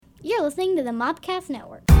You're listening to the Mopcast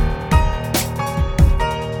Network.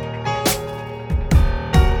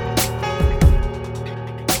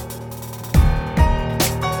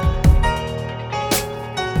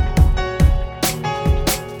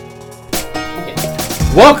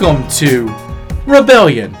 Welcome to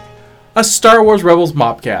Rebellion, a Star Wars Rebels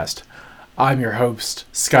Mopcast. I'm your host,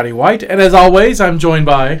 Scotty White, and as always, I'm joined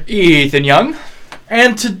by Ethan Young.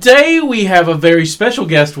 And today we have a very special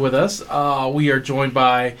guest with us. We are joined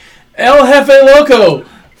by El Jefe Loco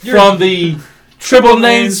from the Triple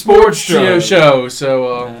Name Sports Show.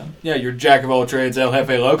 So, your jack of all trades, El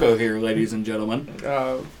Jefe Loco here, ladies and gentlemen.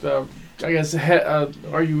 I guess,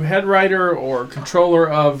 are you head writer or controller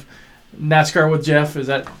of NASCAR with Jeff? Is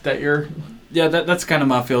that your... Yeah, that's kind of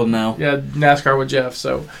my field now. Yeah, NASCAR with Jeff.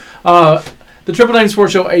 So, the Triple Name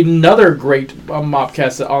Sports Show, another great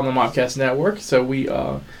Mopcast on the Mopcast Network. So we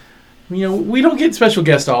don't get special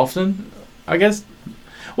guests often, I guess.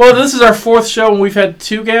 Well, this is our fourth show, and we've had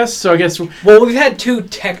two guests. So I guess. Well, we've had two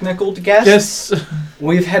technical guests. Yes.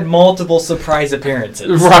 We've had multiple surprise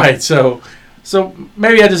appearances. Right. So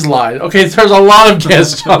maybe I just lied. Okay, there's a lot of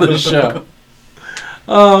guests on the show.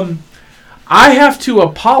 I have to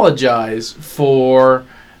apologize for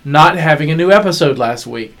not having a new episode last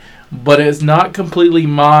week, but it's not completely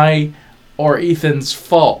my or Ethan's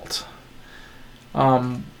fault.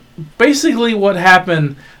 Basically what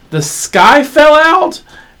happened, the sky fell out,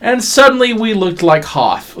 and suddenly we looked like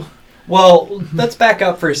Hoth. Well, let's back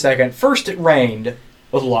up for a second. First, it rained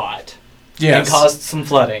a lot. Yes. And caused some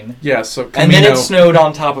flooding. Yes. So and then it snowed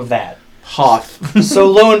on top of that. Hoth. So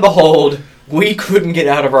lo and behold, we couldn't get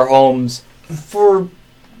out of our homes for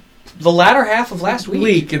the latter half of last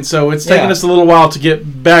week. And so it's taken us a little while to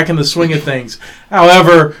get back in the swing of things.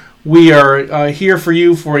 However, we are here for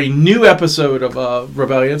you for a new episode of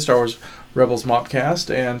Rebellion, Star Wars Rebels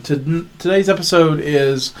Mopcast. And today's episode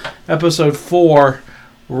is episode 4,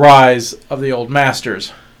 Rise of the Old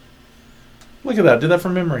Masters. Look at that. I did that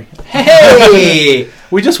from memory. Hey!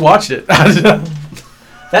 We just watched it.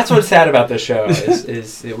 That's what's sad about this show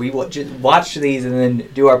is we watch these and then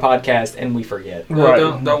do our podcast and we forget. Right.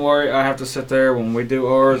 Don't worry. I have to sit there when we do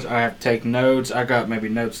ours. I have to take notes. I got maybe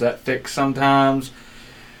notes that thick sometimes.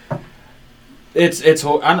 I'm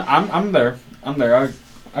there.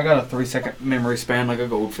 I got a 3-second memory span like a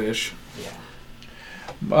goldfish.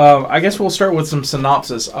 Yeah. I guess we'll start with some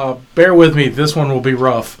synopsis. Bear with me. This one will be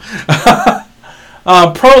rough.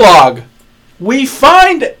 Prologue. We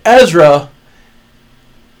find Ezra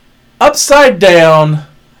upside down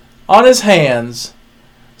on his hands,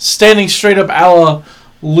 standing straight up a la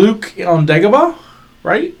Luke on Dagobah,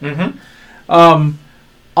 right? Mm-hmm. On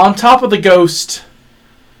top of the ghost,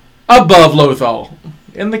 above Lothal,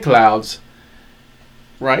 in the clouds,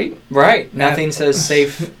 right? Right. Nothing says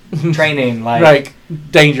safe training like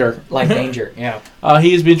danger. Like danger, yeah.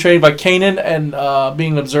 He is being trained by Kanan and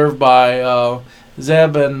being observed by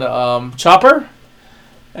Zeb and Chopper.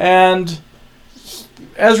 And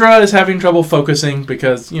Ezra is having trouble focusing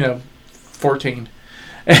because, 14.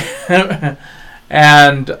 And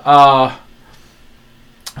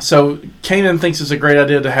so Kanan thinks it's a great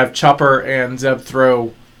idea to have Chopper and Zeb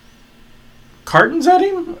throw cartons at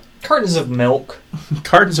him? Cartons of milk.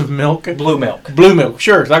 Cartons of milk? Blue milk. Blue milk,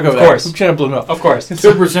 sure. I'll go with that. Of course. I'm trying to blue milk. Of course.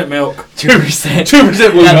 2% milk. 2%.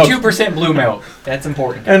 2% blue milk. 2% blue milk. That's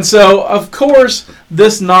important. And so, of course,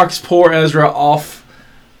 this knocks poor Ezra off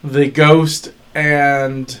the ghost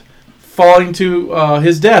and falling to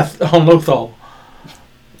his death on Lothal.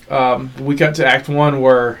 We got to Act 1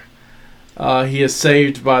 where he is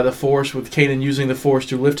saved by the Force, with Kanan using the Force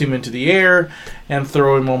to lift him into the air and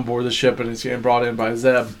throw him on board the ship, and is getting brought in by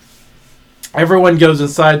Zeb. Everyone goes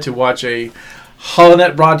inside to watch a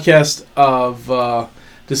holonet broadcast to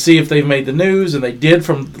see if they've made the news, and they did.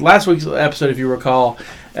 From last week's episode, if you recall,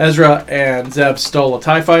 Ezra and Zeb stole a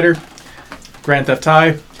TIE fighter, Grand Theft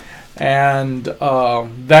TIE, and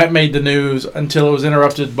that made the news until it was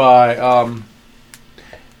interrupted by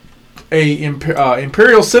a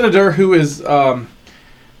Imperial Senator who is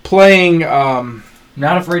playing...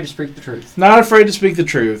 Not afraid to speak the truth. Not afraid to speak the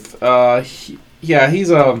truth.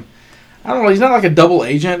 He's I don't know, he's not like a double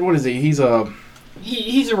agent. What is he? He's a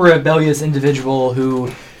rebellious individual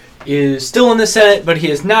who is still in the Senate, but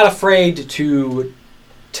he is not afraid to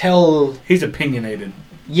tell... He's opinionated.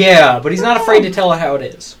 Yeah, but he's not afraid to tell how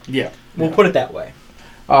it is. Yeah. We'll put it that way.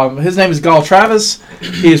 His name is Gall Travis.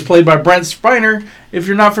 He is played by Brent Spiner. If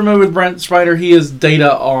you're not familiar with Brent Spiner, he is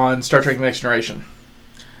Data on Star Trek Next Generation.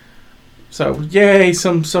 So, yay,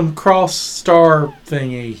 some cross-star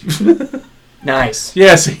thingy. Nice.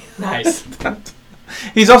 Yes. Nice.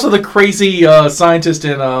 He's also the crazy scientist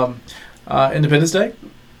in Independence Day.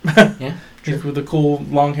 Yeah. He's with the cool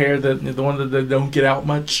long hair, the one that they don't get out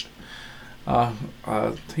much.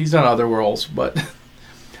 He's done other roles, but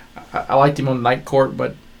I liked him on Night Court.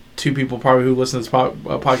 But two people probably who listen to this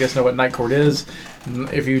podcast know what Night Court is.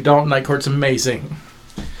 And if you don't, Night Court's amazing.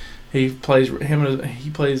 He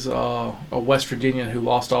plays a West Virginian who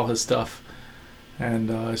lost all his stuff and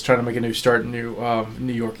is trying to make a new start in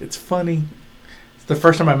New York. It's funny. It's the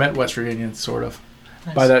first time I met West Virginians, sort of,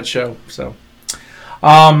 by that show. So,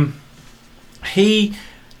 Gal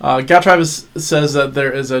Travis says that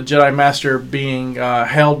there is a Jedi Master being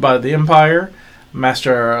held by the Empire,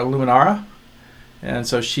 Master Luminara, and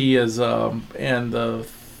so she is in the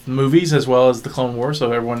movies as well as the Clone Wars.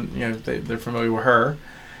 So everyone, they're familiar with her.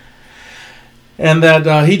 And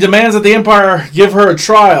that he demands that the Empire give her a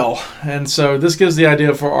trial. And so this gives the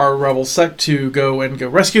idea for our rebel sect to go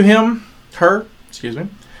rescue her.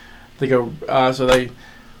 They go, so they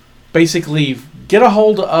basically get a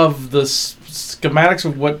hold of the schematics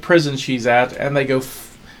of what prison she's at, and they go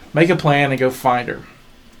make a plan and go find her.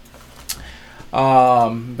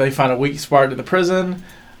 They find a weak spot in the prison.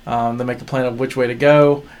 They make a plan of which way to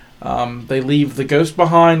go. They leave the Ghost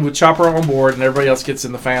behind with Chopper on board, and everybody else gets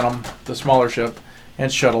in the Phantom, the smaller ship,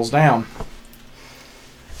 and shuttles down.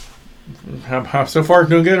 So far,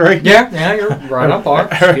 doing good, right? Yeah, you're right on par.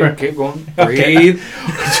 Keep going. Breathe.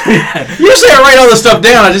 Usually I write all this stuff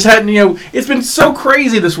down. I just hadn't, it's been so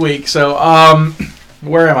crazy this week. So,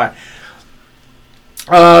 where am I?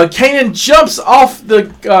 Kanan jumps off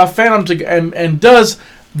the Phantom and does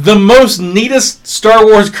the most neatest Star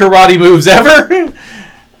Wars karate moves ever.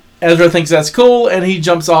 Ezra thinks that's cool, and he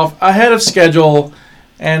jumps off ahead of schedule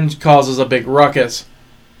and causes a big ruckus.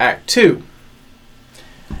 Act 2.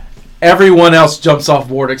 Everyone else jumps off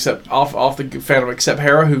board off the Phantom except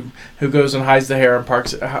Hera, who goes and hides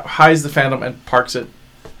the Phantom and parks it.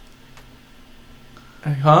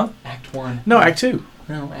 Huh? Act 1. No, Act 2.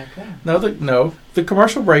 No, Act 1. No. The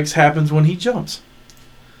commercial breaks happens when he jumps.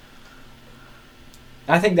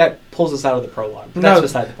 I think that pulls us out of the prologue. But that's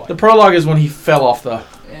beside the point. The prologue is when he fell off the...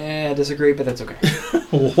 I disagree, but that's okay.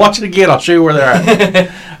 Watch it again. I'll show you where they're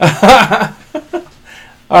at.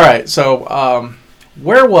 All right. So,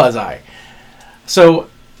 where was I? So,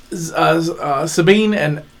 Sabine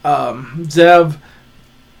and Zeb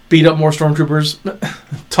beat up more stormtroopers,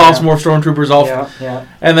 toss more stormtroopers off,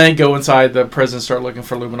 and then go inside the prison and start looking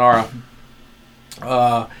for Luminara.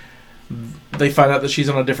 They find out that she's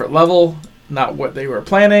on a different level, not what they were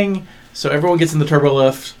planning. So everyone gets in the turbo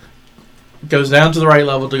lift, goes down to the right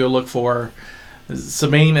level to go look for her.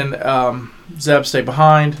 Sabine and Zeb stay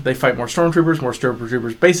behind. They fight more stormtroopers. More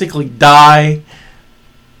stormtroopers basically die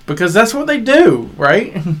because that's what they do,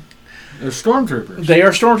 right? They're stormtroopers. They are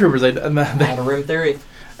stormtroopers. They Out of room theory.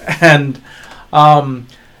 And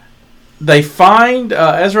they find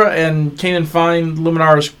Ezra and Kanan find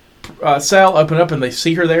Luminara's cell, open up, and they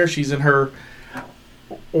see her there. She's in her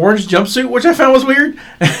orange jumpsuit, which I found was weird.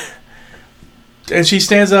 And she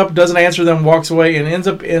stands up, doesn't answer them, walks away, and ends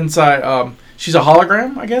up inside. She's a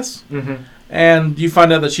hologram, I guess. Mm-hmm. And you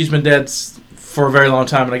find out that she's been dead for a very long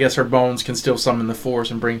time, and I guess her bones can still summon the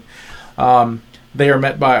Force and bring. They are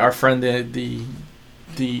met by our friend, the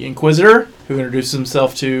Inquisitor, who introduces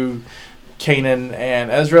himself to Kanan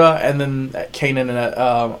and Ezra, and then Kanan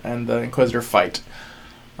and the Inquisitor fight.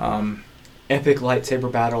 Epic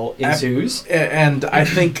lightsaber battle ensues. And I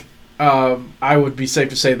think I would be safe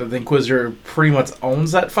to say that the Inquisitor pretty much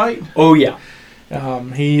owns that fight. Oh, yeah.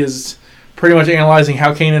 He is pretty much analyzing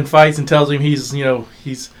how Kanan fights and tells him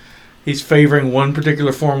he's favoring one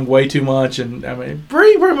particular form way too much, and I mean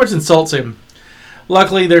pretty much insults him.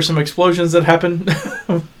 Luckily, there's some explosions that happen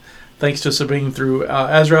thanks to Sabine through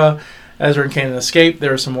Ezra. Ezra and Kanan escape.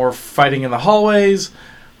 There's some more fighting in the hallways.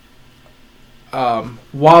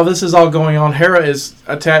 While this is all going on, Hera is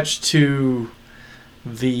attached to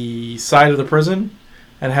the side of the prison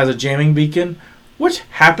and has a jamming beacon, which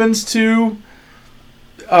happens to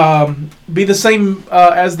be the same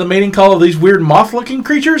as the mating call of these weird moth-looking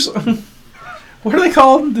creatures. What are they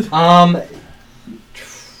called?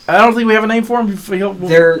 I don't think we have a name for them.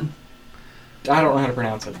 They're... I don't know how to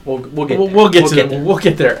pronounce it. We'll get there. We'll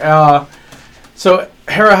get there. So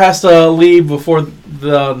Hera has to leave before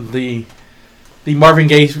the Marvin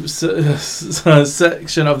Gaye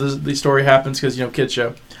section of the story happens because, kids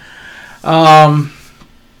show. Our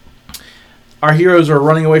heroes are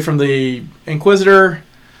running away from the Inquisitor.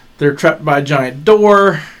 They're trapped by a giant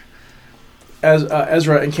door. As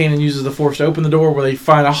Ezra and Kanan uses the Force to open the door, where they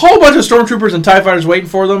find a whole bunch of stormtroopers and TIE fighters waiting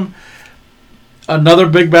for them. Another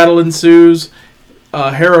big battle ensues.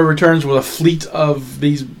 Hera returns with a fleet of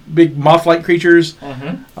these big moth-like creatures.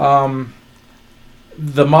 Mm-hmm.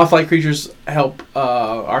 the moth-like creatures help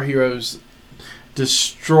our heroes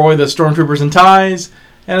destroy the stormtroopers and ties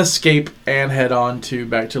and escape and head on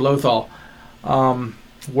back to Lothal,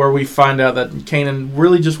 where we find out that Kanan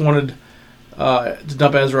really just wanted to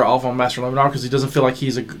dump Ezra off on Master Levinar because he doesn't feel like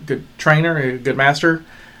he's a good trainer, a good master,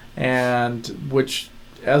 and which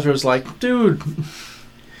Ezra's like, dude,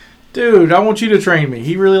 I want you to train me.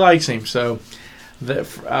 He really likes him, so that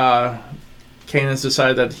Kanan's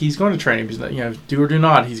decided that he's going to train him. He's not, do or do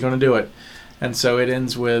not, he's going to do it, and so it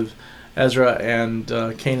ends with Ezra and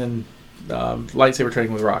Kanan lightsaber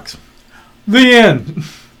training with rocks. The end.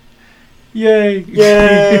 Yay!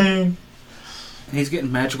 Yay! He's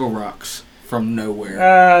getting magical rocks from nowhere.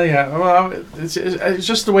 Yeah. Well, it's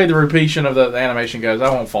just the way the repetition of the animation goes. I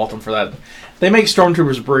won't fault them for that. They make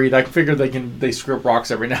stormtroopers breathe. I figure they script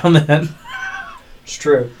rocks every now and then. It's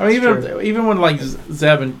true. I mean, even when like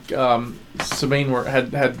Zeb and Sabine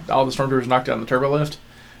had all the stormtroopers knocked out in the turbo lift,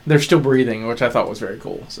 they're still breathing, which I thought was very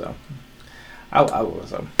cool. So, I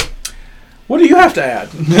was. What do you have to add?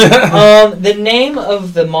 The name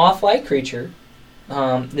of the moth-like creature.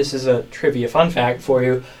 This is a trivia fun fact for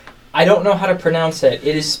you. I don't know how to pronounce it.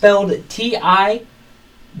 It is spelled Tibidees.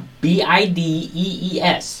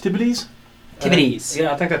 Tibidees? Tibidees.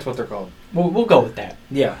 Yeah, I think that's what they're called. We'll go with that.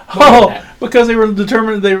 Yeah. Because they were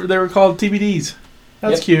determined. They were called TBDs.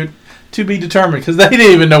 That's cute. To be determined, because they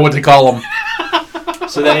didn't even know what to call them.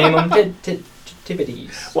 So they name them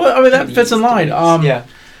Tibidees. Well, I mean that fits in line. Yeah.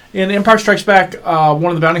 In Empire Strikes Back, one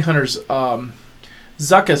of the bounty hunters,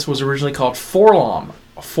 Zuckuss, was originally called Forlom,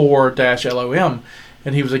 4-LOM,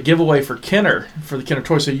 and he was a giveaway for Kenner, for the Kenner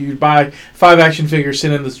toy. So you'd buy 5 action figures,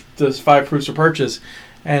 send in this 5 proofs of purchase,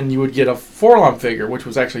 and you would get a Forlom figure, which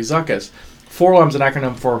was actually Zuckuss. Forlom's an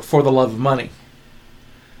acronym for the love of money.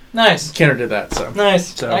 Nice. Kenner did that. So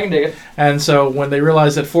nice. So, I can dig it. And so when they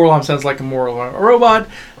realized that Forlom sounds like more of a robot,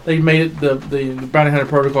 they made it the Bounty Hunter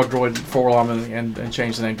Protocol droid Forlom and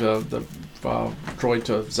changed the name to the droid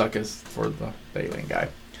to Zuckuss for the alien guy.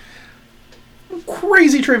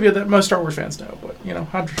 Crazy trivia that most Star Wars fans know, but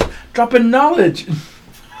I'm dropping knowledge.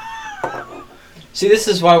 See, this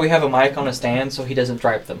is why we have a mic on a stand, so he doesn't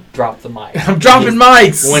drop the mic. I'm dropping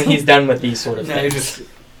mics when he's done with these sort of things.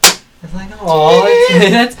 It's like,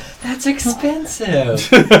 that's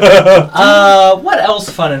expensive. What else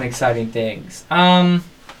fun and exciting things?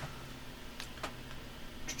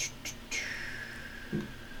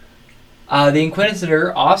 The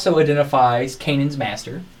Inquisitor also identifies Kanan's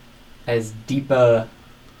master as Deepa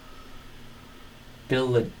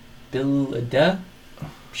Bilada.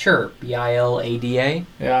 Sure, Bilada.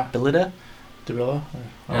 Yeah. Bilada. Dabilla.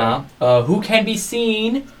 Who can be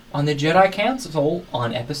seen on the Jedi Council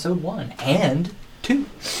on Episode 1 and 2.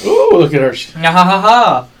 Ooh, look at her. Ha ha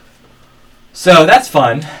ha. So that's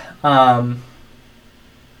fun.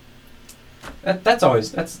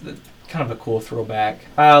 That's kind of a cool throwback.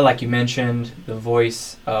 Like you mentioned, the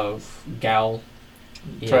voice of Gal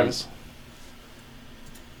Travis.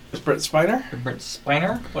 Is Brent Spiner? Brent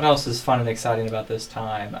Spiner. What else is fun and exciting about this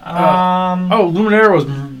time? Luminara was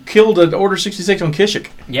killed at Order 66 on Kashyyyk.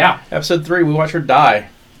 Yeah. Episode 3, we watch her die.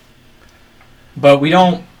 But we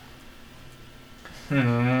don't...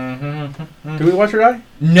 Did we watch her die?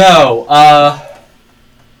 No.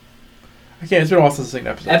 Okay, it's been a while since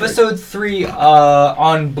I've seen Episode 3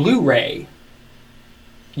 on Blu-ray,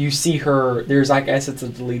 you see her... There's, I guess it's a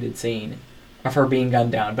deleted scene of her being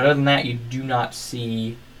gunned down. But other than that, you do not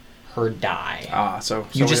see her die. So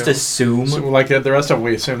you just assume. So like the rest of them,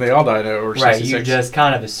 we assume they all died over 66. Right, you just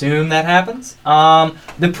kind of assume that happens.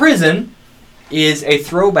 The prison is a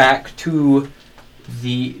throwback to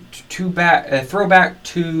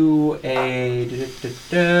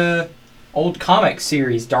a old comic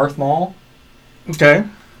series, Darth Maul. Okay.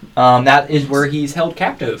 That is where he's held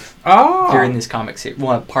captive during this comic series.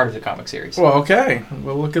 Well, part of the comic series. Well, okay.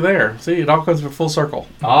 Well, look at there. See, it all comes full circle.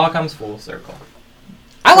 All comes full circle.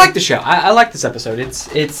 I like the show. I like this episode. It's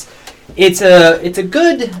a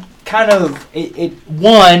good kind of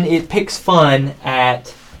it picks fun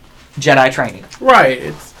at Jedi training.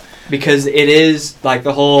 Right. Because it is like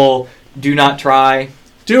the whole do not try.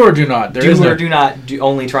 Do or do not. Do not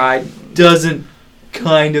only try. Doesn't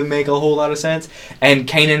kind of make a whole lot of sense. And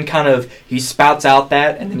Kanan kind of he spouts out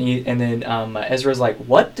that, and then Ezra's like,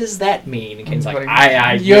 "What does that mean?" And Kanan's like,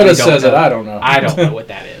 "I Yoda really says don't know. it. I don't know. I don't know what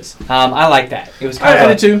that is." I like that. It was kind I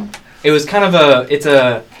did too. It was kind of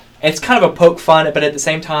it's kind of a poke fun, but at the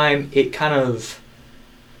same time, it kind of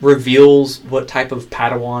reveals what type of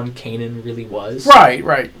Padawan Kanan really was.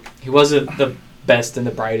 Right. He wasn't the best and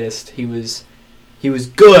the brightest. He was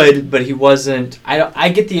good, but he wasn't. I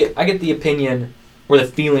get the opinion, or the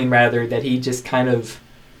feeling rather, that he just kind of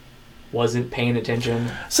wasn't paying attention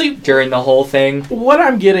See, during the whole thing. what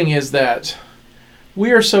I'm getting is that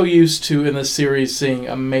we are so used to in this series seeing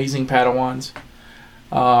amazing Padawans.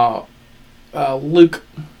 Luke,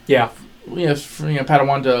 Yeah.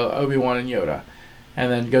 Padawan to Obi-Wan and Yoda,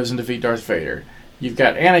 and then goes and defeat Darth Vader. You've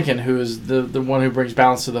got Anakin, who is the one who brings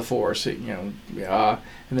balance to the Force, and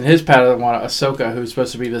then his Padawan Ahsoka, who's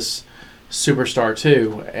supposed to be this superstar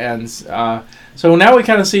too, and so now we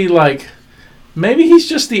kind of see like maybe he's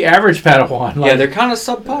just the average Padawan. Like, Yeah, they're kind of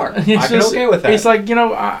subpar. I can just, okay with that. He's like,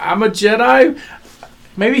 I'm a Jedi.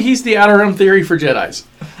 Maybe he's the Outer Rim theory for Jedis.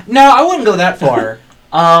 No, I wouldn't go that far.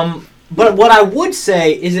 But what I would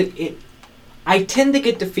say is I tend to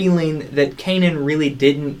get the feeling that Kanan really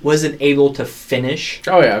wasn't able to finish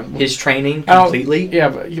his training completely. Yeah,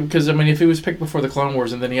 because if he was picked before the Clone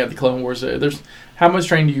Wars and then he had the Clone Wars, there's how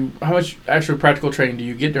much actual practical training do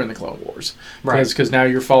you get during the Clone Wars? Right. Because now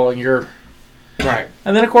you're following your Right.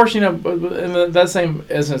 And then of course in that same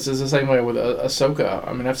essence is the same way with Ahsoka.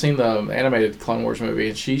 I mean, I've seen the animated Clone Wars movie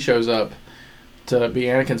and she shows up to be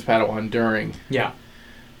Anakin's Padawan during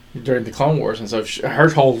the Clone Wars, and so her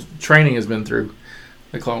whole training has been through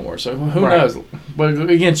the Clone Wars. So who knows? But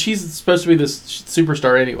again, she's supposed to be this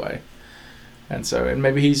superstar anyway, and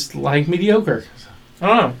maybe he's like mediocre. I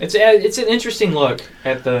don't know. It's an interesting look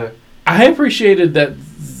at the. I appreciated that.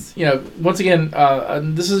 Once again,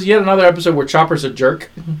 this is yet another episode where Chopper's a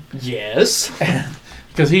jerk. Yes.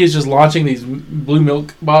 Because he is just launching these blue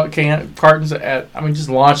milk cartons at. I mean, just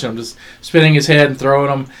launching them, just spinning his head and throwing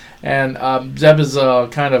them. And Zeb is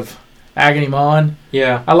kind of egging him on.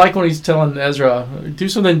 Yeah. I like when he's telling Ezra, do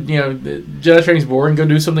something, Jedi training's boring, go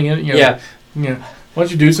do something, Yeah. Why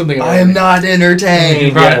don't you do something? I am not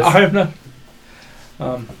entertained. Right. Yes. I am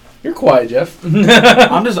not. You're quiet, Jeff.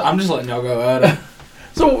 I'm just letting y'all go at it.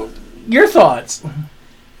 So, your thoughts?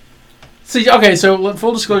 See, okay, so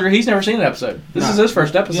full disclosure, he's never seen an episode. This is his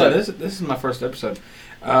first episode. Yeah, this is my first episode.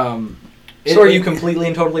 So are you completely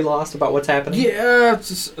and totally lost about what's happening? Yeah,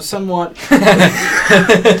 somewhat.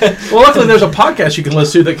 Well, luckily there's a podcast you can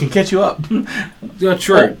listen to that can catch you up. Yeah,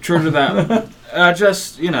 true to that.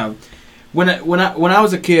 Just when I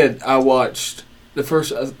was a kid, I watched the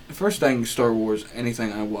first thing Star Wars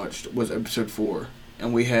anything I watched was Episode 4,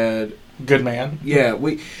 and we had Good man. Yeah,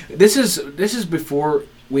 this is before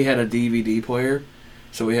we had a DVD player.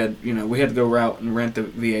 So we had to go out and rent the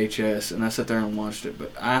VHS, and I sat there and watched it.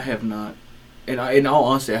 But I have not, in all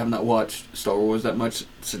honesty, I have not watched Star Wars that much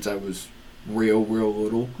since I was real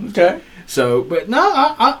little. Okay. So, but no,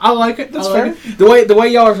 I like it. That's fair. fair. The way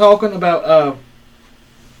y'all are talking about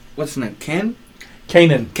what's his name?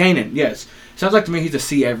 Kanan. Yes, sounds like to me he's a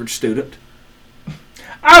C average student.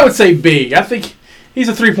 I would say B. I think he's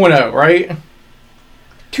a 3.0, right?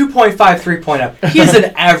 2.5, 3.0. He's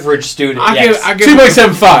an average student. I give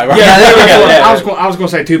 2.75. Right? Yeah, there we go. Yeah. I was going to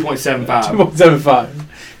say 2.75. 2.75.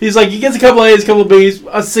 He's like, he gets a couple A's, a couple B's,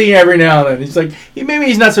 a C every now and then. He's like, maybe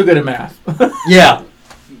he's not so good at math. Yeah.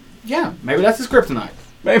 Yeah, maybe that's his kryptonite.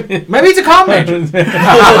 Maybe Maybe he's a comm major.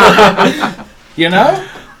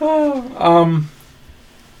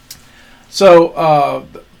 So,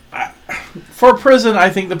 for prison, I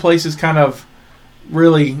think the place is kind of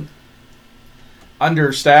really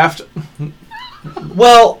understaffed.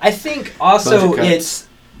 Well, I think also it's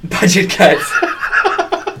budget cuts.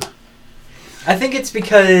 I think it's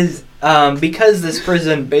because this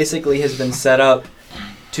prison basically has been set up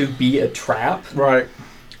to be a trap. Right.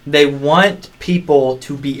 They want people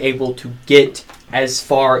to be able to get as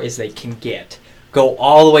far as they can get. Go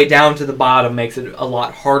all the way down to the bottom makes it a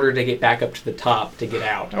lot harder to get back up to the top to get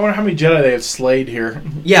out. I wonder how many Jedi they have slayed here.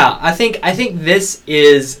 Yeah, I think this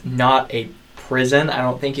is not a prison. I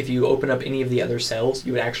don't think if you open up any of the other cells,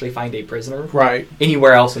 you would actually find a prisoner. Right.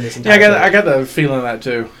 Anywhere else in this entire Yeah, I got the feeling of that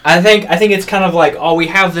too. I think it's kind of like, we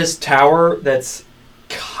have this tower that's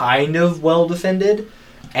kind of well defended,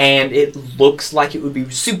 and it looks like it would be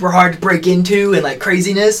super hard to break into and like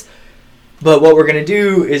craziness. But what we're gonna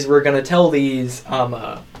do is we're gonna tell these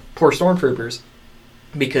poor stormtroopers,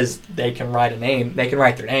 because they can write their name.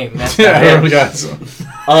 That's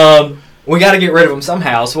we got to get rid of them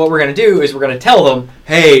somehow. So what we're gonna do is we're gonna tell them,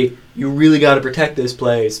 hey, you really got to protect this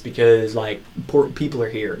place because like important people are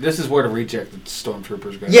here. This is where the rejected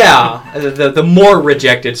stormtroopers go. Yeah, the more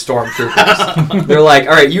rejected stormtroopers. They're like,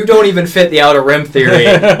 all right, you don't even fit the Outer Rim theory.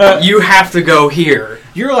 You have to go here.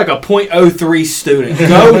 You're like a .03 student.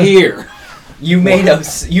 Go here. You made a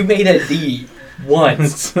D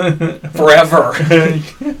once forever.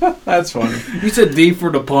 That's funny. You said D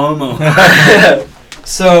for diploma.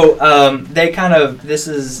 So they kind of this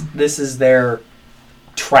is their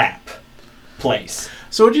trap place.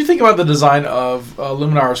 So what do you think about the design of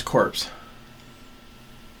Luminara's corpse?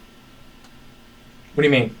 What do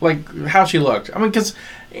you mean? Like, how she looked. I mean, because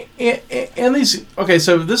in these... Okay,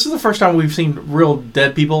 so this is the first time we've seen real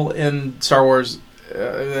dead people in Star Wars,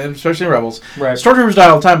 and especially in Rebels. Right. Stormtroopers die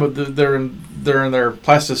all the time, but they're in their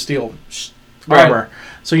plastisteel armor. Right.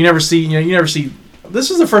 So you never see... This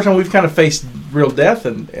is the first time we've kind of faced real death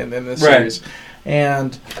in this series.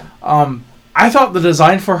 And I thought the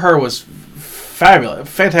design for her was fabulous.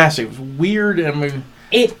 Fantastic. It was weird. I mean...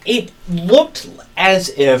 It looked as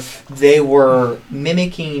if they were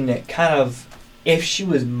mimicking kind of if she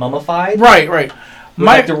was mummified. Right. With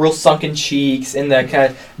like the real sunken cheeks and the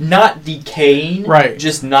kind of not decaying, right,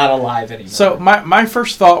 just not alive anymore. So my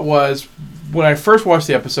first thought was, when I first watched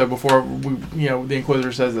the episode before the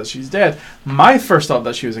Inquisitor says that she's dead, my first thought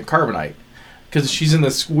that she was in carbonite. Because she's in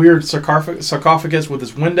this weird sarcophagus with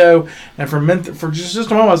this window, and for just a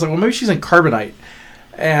moment I was like, well, maybe she's in carbonite.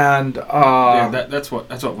 And that's what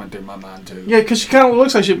went through my mind too. Yeah, because she kind of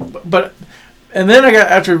looks like she, but and then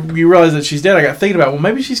after you realize that she's dead, I got thinking about, well,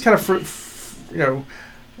 maybe she's kind of I don't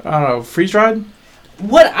know, freeze dried.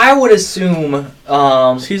 What I would assume,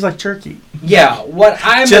 she's like jerky. Yeah, what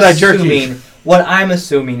I'm Jedi assuming, jerky. What I'm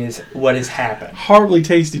assuming is what has happened. Horribly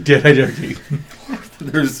tasty Jedi jerky.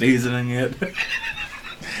 There's seasoning it.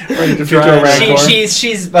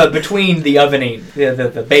 She's between the ovening,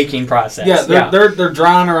 the baking process. Yeah, they're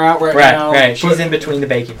drying her out right now. Right, she's in between the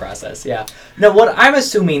baking process. Yeah. No, what I'm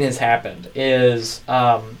assuming has happened is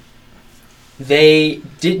they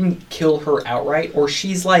didn't kill her outright, or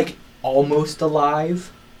she's like almost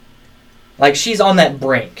alive. Like she's on that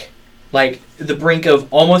brink, like the brink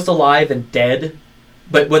of almost alive and dead.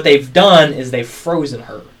 But what they've done is they've frozen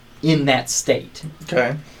her in that state.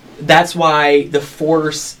 Okay. That's why the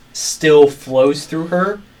Force still flows through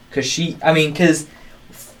her, because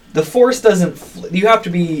the Force doesn't... You have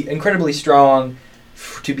to be incredibly strong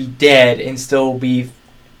to be dead and still be...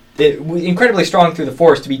 incredibly strong through the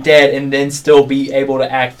Force to be dead and then still be able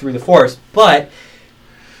to act through the Force. But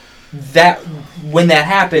when that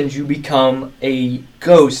happens, you become a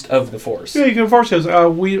ghost of the Force. Yeah, you can Force ghost.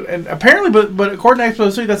 And apparently, but according to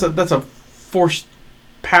Episode 3, that's a Force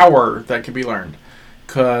power that can be learned.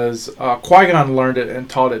 Because Qui-Gon learned it and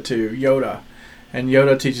taught it to Yoda, and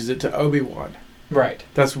Yoda teaches it to Obi-Wan. Right.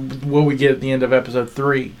 That's what we get at the end of Episode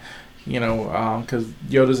 3, because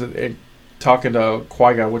Yoda's talking to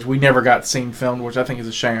Qui-Gon, which we never got seen filmed, which I think is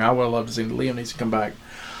a shame. I would have loved to see Liam needs to come back.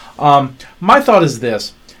 My thought is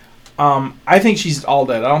this. I think she's all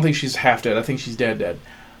dead. I don't think she's half dead. I think she's dead.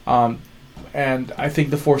 And I think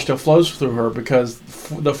the Force still flows through her because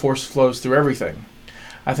the Force flows through everything.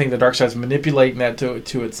 I think the dark side's manipulating that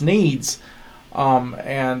to its needs,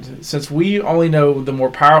 and since we only know the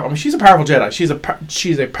more powerful, she's a powerful Jedi.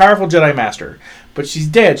 She's a powerful Jedi Master, but she's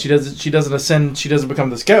dead. She doesn't ascend. She doesn't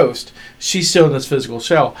become this ghost. She's still in this physical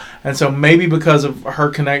shell, and so maybe because of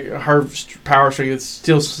her power strength, it's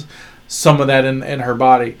still some of that in her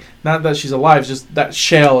body. Not that she's alive, just that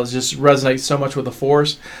shell just resonates so much with the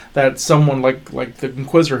Force that someone like the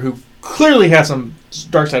Inquisitor, who clearly has some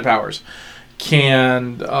dark side powers,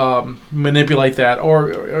 can manipulate that,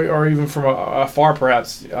 or even from afar,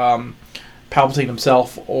 perhaps Palpatine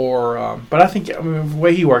himself, or but I think the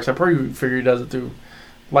way he works, I probably figure he does it through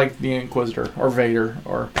like the Inquisitor or Vader,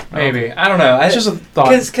 or maybe I don't know. It's just a thought.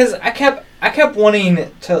 Because I kept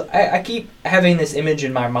wanting to. I keep having this image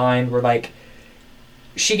in my mind where like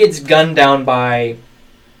she gets gunned down by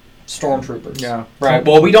stormtroopers. Yeah. Right.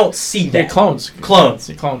 Well, we don't see that. Yeah, clones.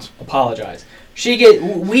 Clones. Apologize.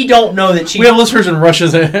 We don't know that she... We have listeners in Russia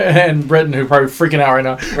and Britain who are probably freaking out right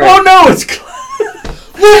now. Right. Oh no, it's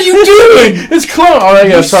what are you doing? It's clone. Oh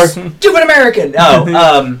yeah, sorry. Stupid American. No.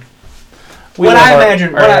 We what love I our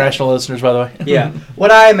imagine... Our international listeners, by the way. Yeah.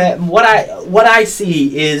 What I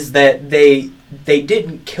see is that they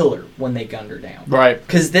didn't kill her when they gunned her down. Right.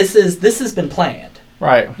 Because this has been planned.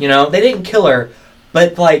 Right. They didn't kill her,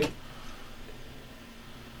 but like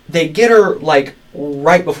they get her like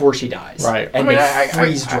right before she dies. Right. And they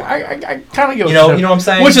freeze dry. I kind of go. You know what I'm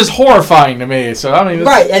saying? Which is horrifying to me. So I mean.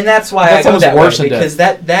 Right, and that's why I go that worse way, than because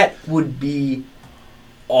that would be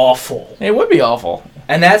awful. It would be awful.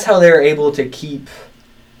 And that's how they're able to keep.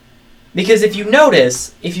 Because if you notice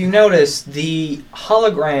the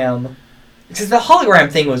hologram, because the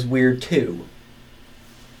hologram thing was weird too.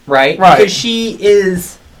 Right? Because she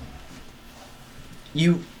is.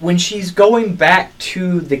 When she's going back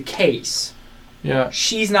to the case, yeah,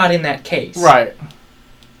 she's not in that case. Right.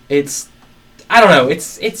 I don't know.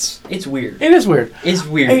 It's weird. It is weird. It's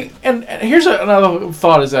weird. Hey, and here's another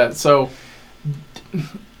thought: is that so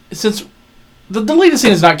since the deleted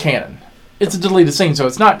scene is not canon, it's a deleted scene, so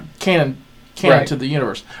it's not canon Right. to the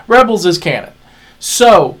universe. Rebels is canon.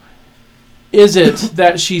 So, is it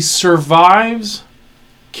that she survives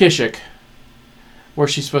Kashyyyk, where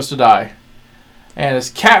she's supposed to die, and is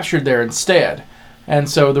captured there instead? And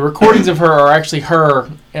so the recordings of her are actually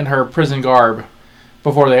her in her prison garb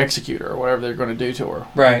before they execute her, or whatever they're going to do to her.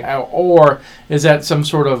 Right. Or is that some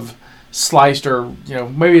sort of sliced, or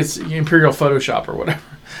maybe it's Imperial Photoshop or whatever.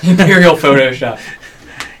 Imperial Photoshop.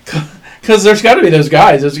 Because there's got to be those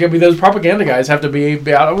guys. There's going to be those propaganda guys have to be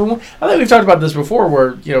out. I think we've talked about this before,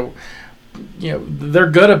 where they're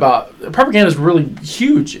good about propaganda is really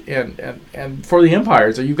huge and for the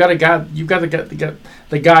empire. So you've got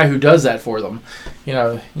the guy who does that for them.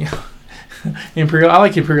 Imperial. I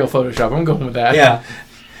like Imperial Photoshop. I'm going with that. Yeah.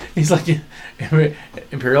 He's like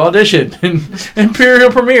Imperial Audition,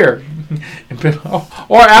 Imperial Premiere,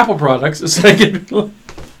 or Apple products. It's like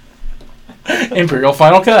Imperial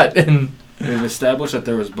Final Cut. And we've established that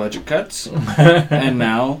there was budget cuts, and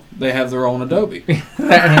now they have their own Adobe.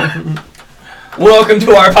 Welcome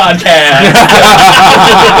to our podcast.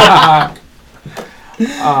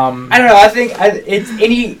 I don't know. I think it's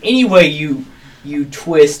any way you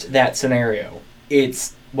twist that scenario,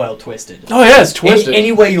 it's well twisted. Oh yeah, it's twisted.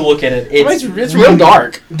 Any way you look at it, it's real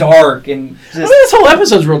dark. Dark and just. This whole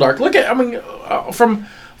episode's real dark. Look at, from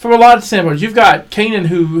a lot of standpoints, you've got Kanan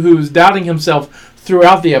who's doubting himself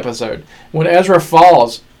throughout the episode. When Ezra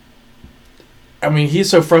falls, he's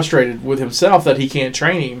so frustrated with himself that he can't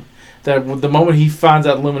train him, that the moment he finds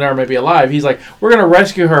out Luminara may be alive, he's like, we're going to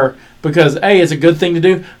rescue her because A, it's a good thing to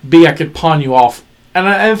do, B, I could pawn you off. And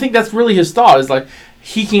I think that's really his thought, is like,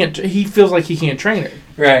 he feels like he can't train her.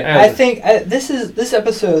 Right. I think this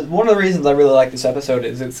episode, one of the reasons I really like this episode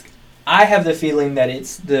is I have the feeling that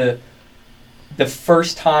it's the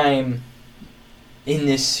first time in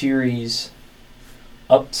this series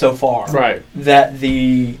up so far, right, that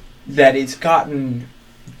it's gotten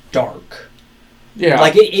dark. Yeah,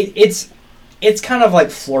 like it's kind of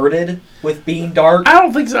like flirted with being dark. I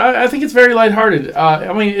don't think so. I think it's very lighthearted.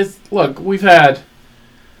 We've had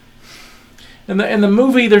in the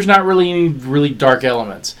movie. There's not really any really dark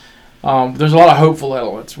elements. There's a lot of hopeful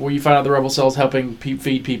elements where you find out the rebel cells helping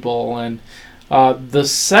feed people, and the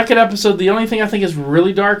second episode, the only thing I think is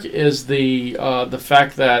really dark is the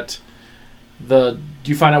fact that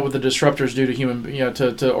you find out what the disruptors do to human,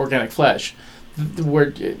 to organic flesh.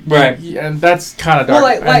 Right, and that's kind of dark.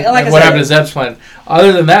 Well, and what happened to Zeb's planet.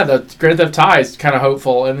 Other than that, the Grand Theft Tie is kind of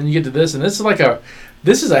hopeful, and then you get to this, and this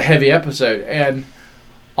is a heavy episode. And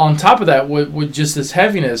on top of that, with just this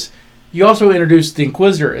heaviness, you also introduce the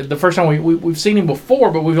Inquisitor. The first time we've seen him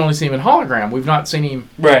before, but we've only seen him in hologram. We've not seen him.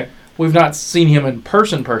 Right. We've not seen him in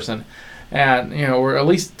person, and or at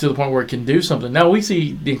least to the point where he can do something. Now we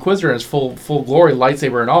see the Inquisitor in his full glory,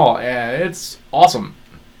 lightsaber and all, and it's awesome.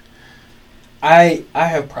 I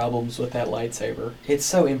have problems with that lightsaber. It's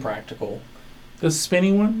so impractical. The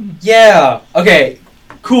spinning one? Yeah. Okay.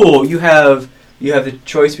 Cool. You have the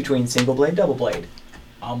choice between single blade, double blade.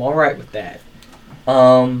 I'm all right with that.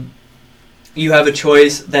 You have a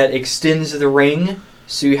choice that extends the ring,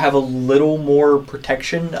 so you have a little more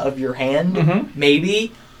protection of your hand. Mm-hmm.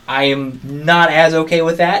 Maybe. I am not as okay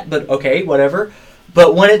with that, but okay, whatever.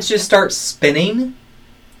 But when it just starts spinning,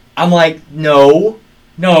 I'm like, no.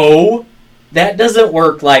 That doesn't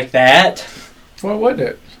work like that. What would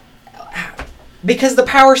it? Because the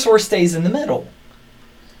power source stays in the middle.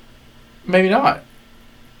 Maybe not.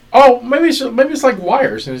 Oh, maybe it's like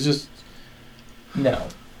wires, and it's just... No.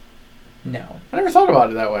 I never thought about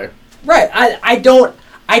it that way. Right. I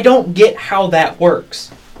don't get how that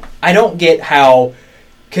works. I don't get how...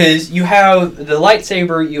 Because you have the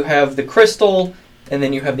lightsaber, you have the crystal, and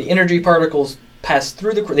then you have the energy particles pass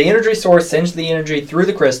through the energy source, sends the energy through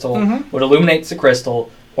the crystal, what illuminates the crystal,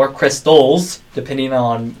 or crystals, depending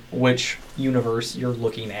on which universe you're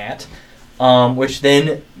looking at, which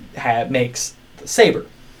then makes the saber.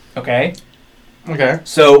 Okay? Okay.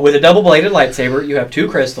 So with a double-bladed lightsaber, you have two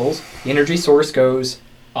crystals, the energy source goes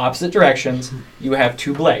opposite directions, you have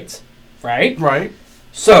two blades. Right? Right.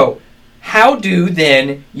 So, how do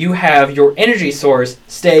then you have your energy source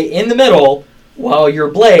stay in the middle while your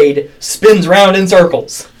blade spins round in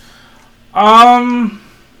circles?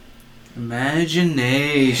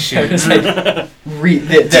 Imagination. It's a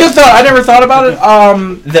good thought. I never thought about it.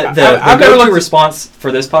 The go-to response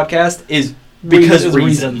for this podcast is because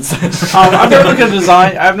reasons. I've never looked at a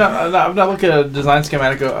design. I've not looked at a design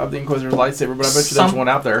schematic of the Inquisitor's lightsaber, but I bet you there's one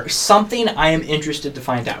out there. Something I am interested to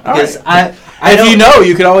find out. All Because right. If you know,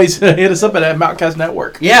 you can always hit us up at Mopcast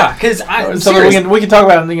Network. Yeah, because we can talk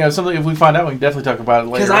about something. If we find out, we can definitely talk about it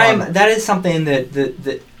later. Because that is something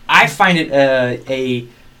that I find it a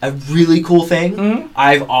really cool thing. Mm-hmm.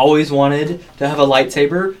 I've always wanted to have a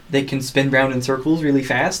lightsaber that can spin round in circles really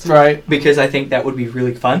fast. Right. Because I think that would be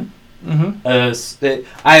really fun. Mm-hmm.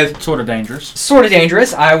 I've Sort of dangerous. sort of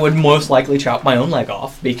dangerous. I would most likely chop my own leg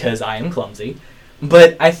off because I am clumsy.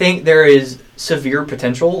 But I think there is severe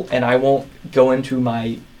potential, and I won't go into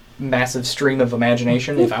my massive stream of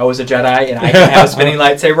imagination if I was a Jedi and I could have a spinning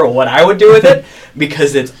lightsaber, what I would do with it,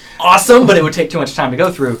 because it's awesome, but it would take too much time to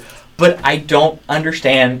go through. But I don't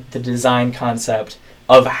understand the design concept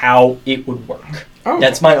of how it would work. Oh.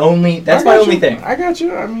 That's my only thing. I got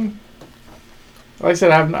you. I mean, like I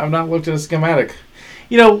said, I've not looked at a schematic.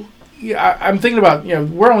 You know, I'm thinking about,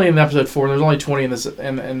 we're only in episode 4. There's only 20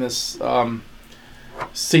 in this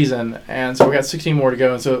season, and so we got 16 more to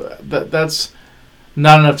go, and so that's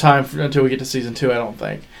not enough time until we get to season 2, I don't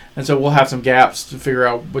think. And so we'll have some gaps to figure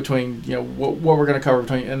out between what we're going to cover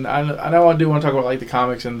between. And I know I do want to talk about like the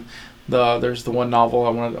comics, and there's the one novel I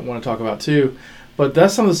want to talk about too. But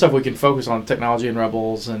that's some of the stuff we can focus on: technology and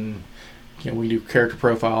Rebels, and we do character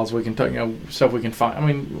profiles. We can talk, stuff we can find. I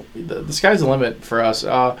mean, the sky's the limit for us.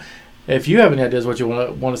 If you have any ideas what you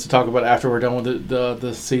want us to talk about after we're done with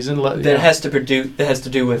the season, that has to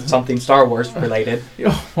do with something Star Wars related,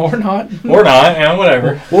 or not,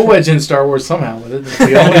 whatever. We'll wedge in Star Wars somehow with it.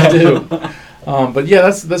 We always do. But yeah,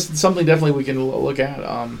 that's something definitely we can look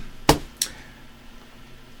at.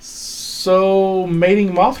 So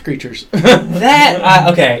mating moth creatures.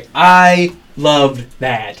 I loved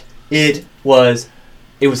that. It was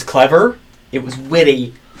clever. It was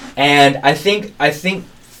witty, and I think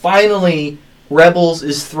finally Rebels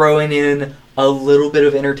is throwing in a little bit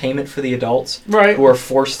of entertainment for the adults, right? Who are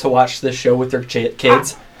forced to watch this show with their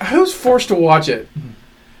kids. Who's forced to watch it?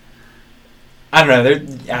 I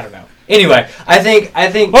don't know. Anyway, I think.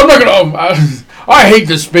 I'm not gonna. I hate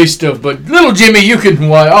this space stuff, but little Jimmy, you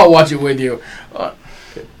can. I'll watch it with you.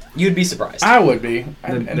 You'd be surprised. I would be.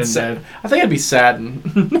 Then sad. I think I'd be saddened.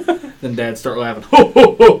 Then Dad start laughing. Ho,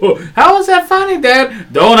 ho, ho, ho. How is that funny,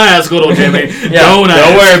 Dad? Don't ask, little Jimmy. Don't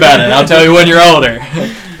worry about it. I'll tell you when you're older.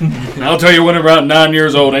 I'll tell you when you're about 9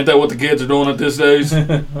 years old. Ain't that what the kids are doing at this days?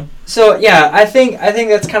 So yeah, I think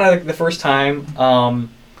that's kind of like the first time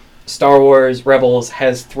Star Wars Rebels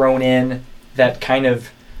has thrown in that kind of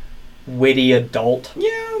witty adult,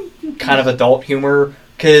 kind of adult humor.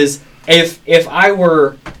 Because if I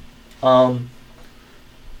were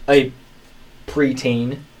a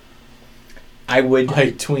preteen, I would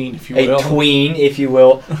a tween, if you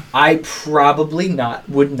will. I probably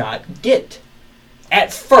would not get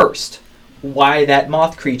at first why that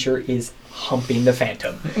moth creature is humping the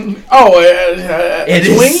Phantom. A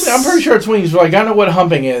tween? I'm pretty sure a tween's like, I know what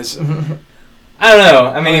humping is. I don't know.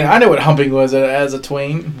 I mean, I know what humping was as a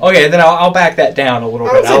tween. Okay, then I'll back that down a little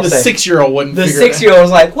bit. I'll say the 6-year-old wouldn't. The 6-year-old was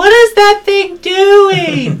like, "What is that thing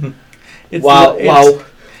doing?" While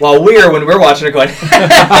when we're watching it, going,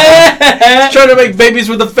 trying to make babies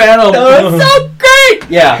with the Phantom. Oh, it's so great.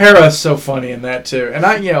 Yeah, Hera's so funny in that too, and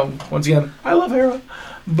once again, I love Hera,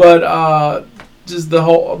 but just the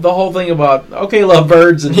whole thing about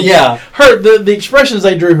lovebirds and her the expressions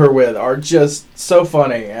they drew her with are just so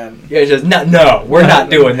funny, and just no, we're not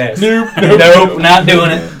doing this. Nope, not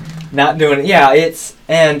doing it. Yeah, it's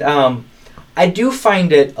I do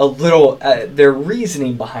find it a little their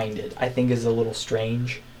reasoning behind it I think is a little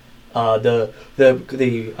strange. The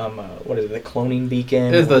what is it? The cloning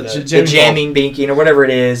beacon, the jamming beacon, or whatever it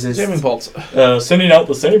is jamming pulse, sending out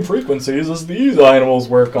the same frequencies as these animals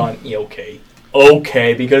work on.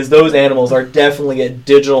 Okay, because those animals are definitely a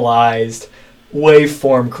digitalized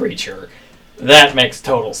waveform creature. That makes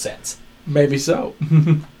total sense. Maybe so.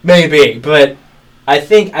 Maybe, but I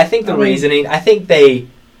think the reasoning. I think they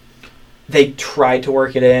tried to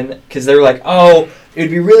work it in because they were like, oh, it would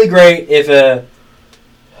be really great if a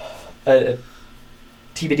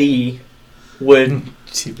TBD would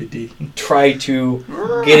try to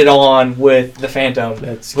get it on with the Phantom,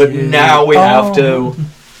 but now we have to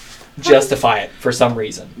justify it for some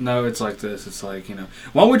reason. No, it's like this. It's like, why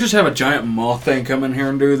don't we just have a giant moth thing come in here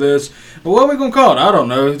and do this? But what are we going to call it? I don't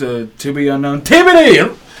know. The to be unknown.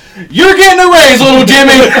 TBD! You're getting a raise, little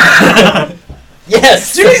Jimmy!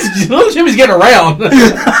 Yes! Little Jimmy's getting around.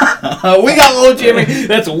 We got little Jimmy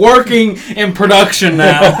that's working in production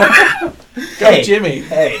now. Go Jimmy.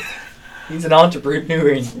 Hey. He's an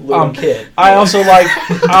entrepreneuring little kid. I also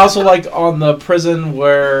like on the prison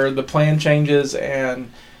where the plan changes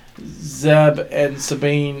and Zeb and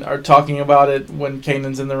Sabine are talking about it when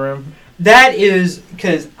Kanan's in the room. That is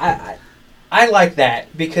because I like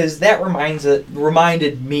that because that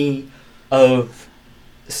reminded me of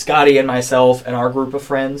Scotty and myself and our group of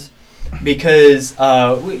friends because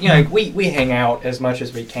we hang out as much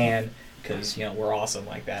as we can because we're awesome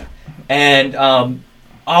like that, and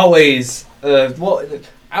always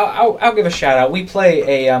I'll give a shout out. We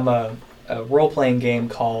play a role playing game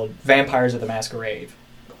called Vampires of the Masquerade.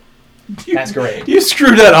 You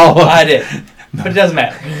screwed that all up. I did, but it doesn't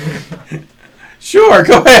matter. Sure,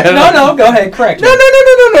 go ahead. No, go ahead. Correct me.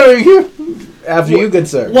 No. After you, good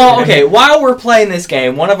sir. Well, okay. While we're playing this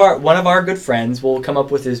game, one of our good friends will come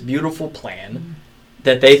up with this beautiful plan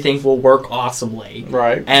that they think will work awesomely.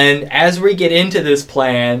 Right. And as we get into this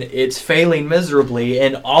plan, it's failing miserably,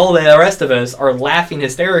 and all the rest of us are laughing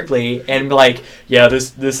hysterically and like, yeah,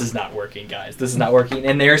 this is not working, guys. This is not working.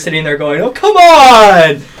 And they're sitting there going, oh, come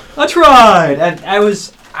on! I tried! And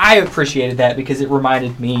I appreciated that because it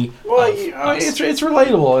reminded me Well, of us. it's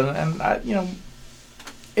relatable, and I,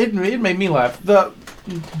 it made me laugh.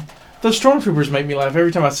 The stormtroopers make me laugh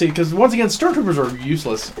every time I see it, because once again, stormtroopers are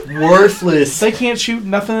useless, Worthless. They can't shoot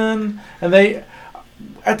nothing, and they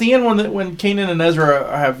at the end when Kanan and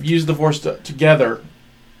Ezra have used the Force together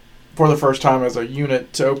for the first time as a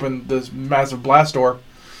unit to open this massive blast door.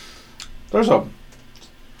 There's a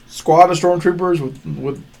squad of stormtroopers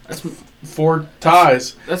with 4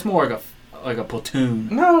 ties. That's more like a platoon.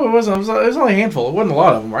 No, it wasn't. It was only a handful. It wasn't a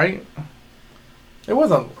lot of them, right? It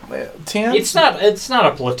wasn't 10. It's not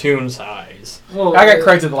a platoon size. Well, I got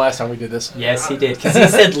corrected the last time we did this. Yes, he did, because he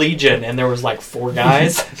said Legion, and there was like 4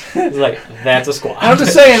 guys. He's like, that's a squad. I'm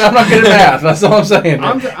just saying, I'm not good at math. That's all I'm saying.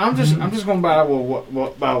 I'm just going by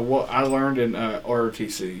what I learned in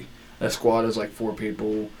ROTC. That squad is like 4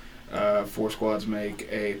 people. 4 squads make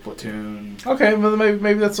a platoon. Okay, well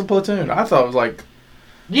maybe that's a platoon. I thought it was like.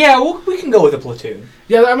 Yeah, well, we can go with a platoon.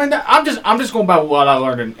 Yeah, I mean, I'm just going by what I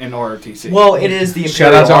learned in ROTC. Well, it is the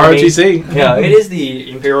Shout Imperial out to Army. ROTC. Yeah, it is the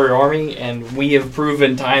Imperial Army, and we have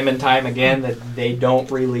proven time and time again that they don't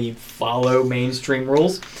really follow mainstream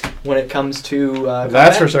rules when it comes to That's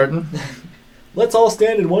combat. for certain. Let's all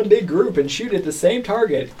stand in one big group and shoot at the same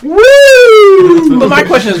target. Woo! But my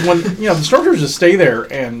question is, when the stormtroopers just stay there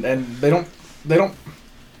and they don't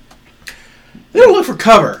look for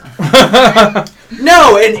cover.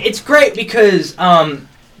 No, and it's great because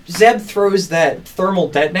Zeb throws that thermal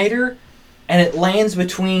detonator, and it lands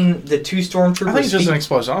between the 2 stormtroopers. I think it's just an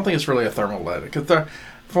explosion. I don't think it's really a thermal detonator. Because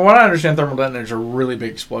from what I understand, thermal detonators are really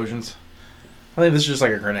big explosions. I think this is just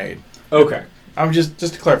like a grenade. Okay. I'm just to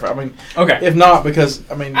clarify. I mean, Okay. if not, because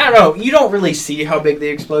I mean, I don't know. You don't really see how big the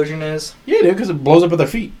explosion is. yeah, you do, because it blows up at their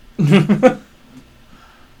feet.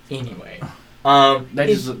 Anyway. They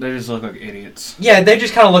just look like idiots. Yeah, they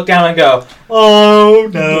just kind of look down and go, oh,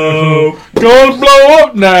 no. Don't blow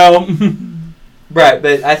up now. Right,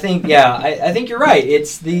 but I think, I think you're right.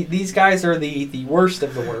 It's these guys are the worst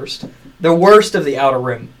of the worst. The worst of the Outer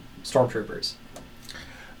Rim stormtroopers.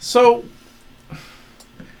 So,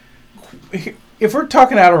 if we're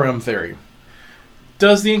talking Outer Rim theory,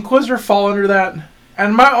 does the Inquisitor fall under that?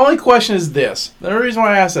 And my only question is this. The reason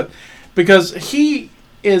why I asked that, because he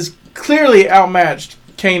is clearly outmatched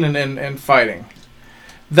Kanan in fighting.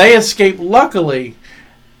 They escape luckily,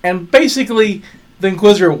 and basically the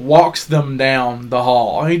Inquisitor walks them down the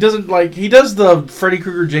hall. He does the Freddy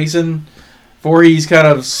Krueger Jason, where he's kind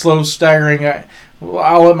of slow staggering.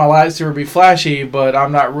 I'll let my lightsaber be flashy, but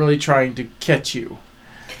I'm not really trying to catch you.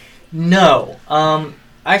 No.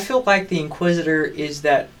 I feel like the Inquisitor is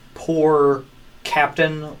that poor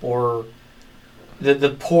captain or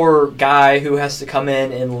the poor guy who has to come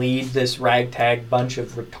in and lead this ragtag bunch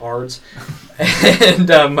of retards.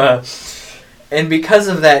 And because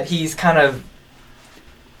of that, he's kind of...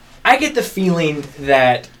 I get the feeling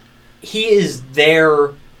that he is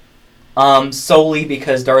there solely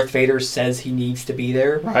because Darth Vader says he needs to be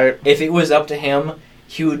there. Right. If it was up to him,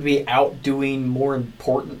 he would be out doing more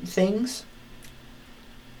important things.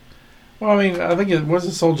 Well, I mean, I think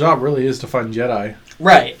his sole job really is to find Jedi.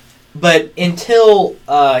 Right. But until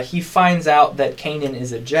he finds out that Kanan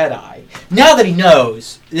is a Jedi, now that he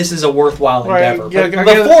knows, this is a worthwhile endeavor. Yeah, but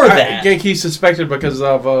before that... he suspected because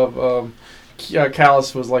of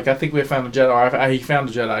Callus was like, I think we found a Jedi. He found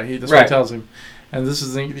a Jedi. That's what he tells him. And this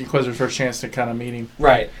is the Inquisitor's first chance to kind of meet him.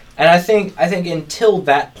 Right. And I think until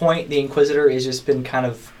that point, the Inquisitor has just been kind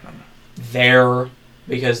of there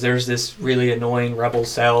because there's this really annoying rebel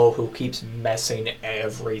cell who keeps messing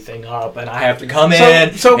everything up, and I have to come in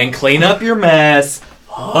and clean up your mess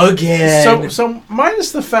again. So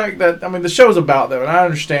minus the fact that, I mean, the show's about them, and I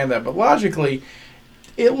understand that, but logically,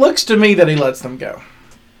 it looks to me that he lets them go.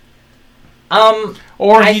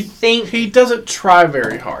 Or I think he doesn't try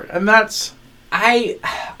very hard, and that's... I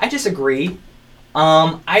disagree.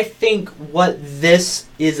 I think what this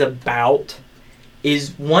is about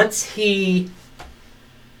is once he...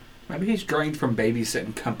 Maybe he's drained from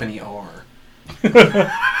babysitting Company R.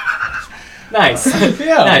 Nice.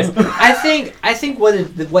 Yeah. Nice. I think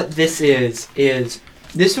what this is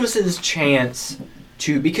this was his chance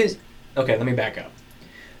to, because, okay, let me back up.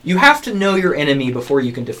 You have to know your enemy before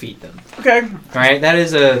you can defeat them. Okay. Right? That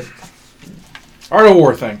is a... Art of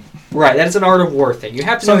War thing. Right, that is an art of war thing. You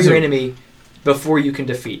have to know Sun Tzu. your enemy before you can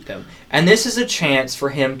defeat them. And this is a chance for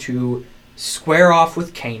him to square off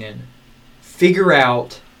with Kanan, figure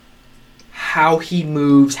out how he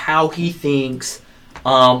moves, how he thinks,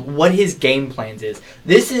 what his game plans is.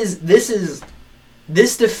 This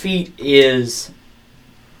defeat is,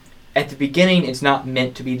 at the beginning, it's not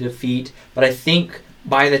meant to be defeat, but I think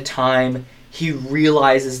by the time he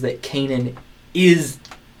realizes that Kanan is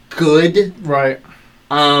good, Right.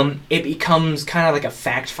 it becomes kind of like a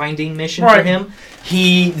fact-finding mission Right. for him.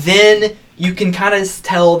 You can kind of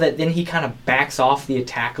tell that then he kind of backs off the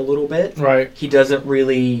attack a little bit. Right. He doesn't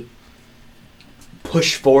really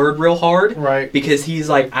push forward real hard. Right. Because he's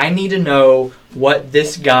like, I need to know what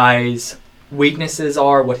this guy's weaknesses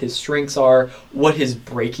are, what his strengths are, what his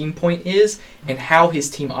breaking point is, and how his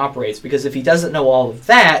team operates. Because if he doesn't know all of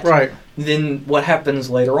that, Right. then what happens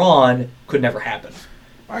later on could never happen.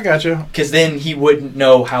 I got you. Because then he wouldn't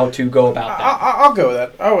know how to go about that. I'll go with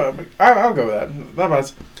that. I'll go with that. That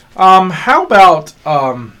was. How about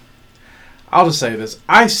I'll just say this.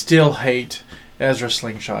 I still hate Ezra's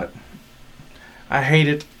slingshot. I hate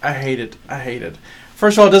it. I hate it. I hate it.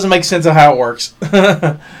 First of all, it doesn't make sense of how it works.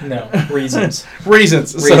 No, reasons.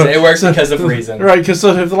 Reasons. So, it works because of reason. Right, because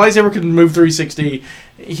if the lightsaber can move 360,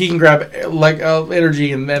 he can grab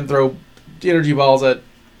energy and then throw energy balls at.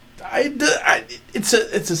 I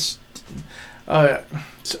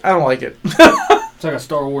don't like it. It's like a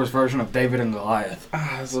Star Wars version of David and Goliath.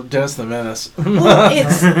 It's Dennis the Menace. Well,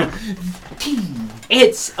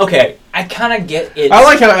 it's okay. I kind of get it. I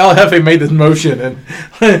like how LFA made this motion, and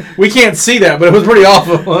we can't see that, but it was pretty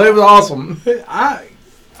awful. It was awesome. I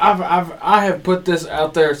have put this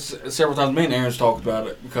out there several times. Me and Aaron's talked about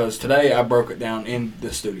it because today I broke it down in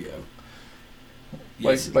the studio.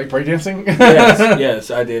 Yes. Like breakdancing? yes,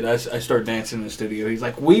 I did. I started dancing in the studio. He's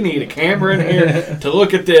like, we need a camera in here to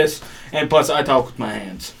look at this, and plus I talk with my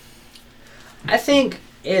hands. I think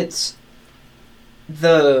it's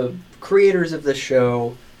the creators of the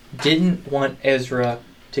show didn't want Ezra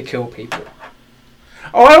to kill people.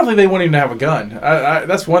 Oh, I don't think they want him to have a gun.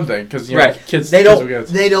 That's one thing, because Right. kids. They kids don't. with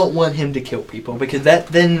guns. They don't want him to kill people because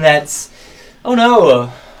that's. Oh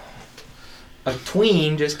no. A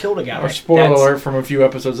tween just killed a guy. Or spoiler alert from a few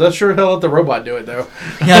episodes. That's sure hell let the robot do it, though.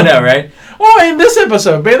 Yeah, I know, right? Well, in this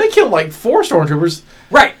episode, man, they killed like 4 stormtroopers.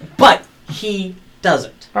 Right, but he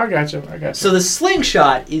doesn't. I got you. So the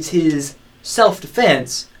slingshot is his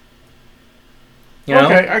self-defense. You know?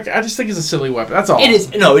 Okay, I just think it's a silly weapon. That's all. It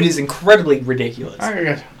is. No, it is incredibly ridiculous. I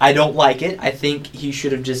got you. I don't like it. I think he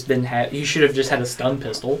should have just he should have just had a stun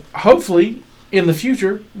pistol. Hopefully, in the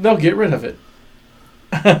future, they'll get rid of it.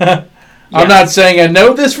 Yeah. I'm not saying I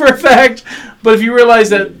know this for a fact, but if you realize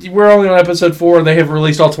that we're only on episode 4 and they have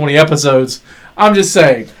released all 20 episodes, I'm just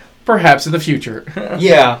saying, perhaps in the future.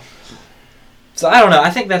 Yeah. So I don't know.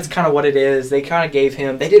 I think that's kind of what it is. They kind of gave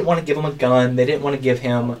him. They didn't want to give him a gun. They didn't want to give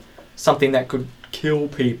him something that could kill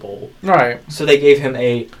people. Right. So they gave him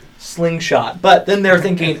a slingshot. But then they're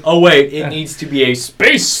thinking, oh wait, it needs to be a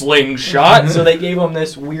space slingshot. So they gave him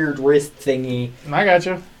this weird wrist thingy. I got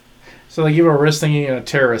you. So they give him a wrist thingy and a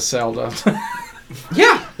terrorist cell,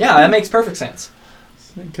 Yeah, that makes perfect sense.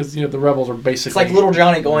 Because the rebels are basically It's like little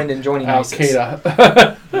Johnny going and joining Al ISIS.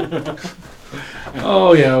 Qaeda.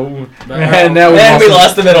 Oh yeah, and now we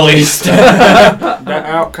lost the Middle East. The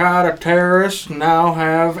Al Qaeda terrorists now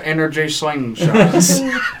have energy slingshots.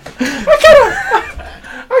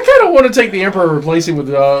 I kind of want to take the Emperor and replace him with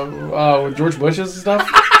George Bush's stuff.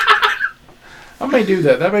 I may do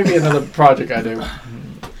that. That may be another project I do.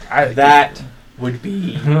 That would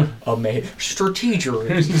be amazing.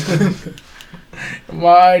 Strategery.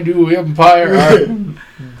 My new empire.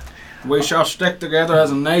 We shall stick together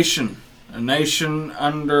as a nation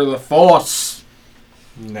under the Force.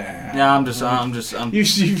 Nah. Yeah, I'm just.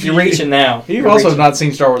 You're reaching now. You've also not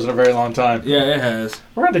seen Star Wars in a very long time. Yeah, it has.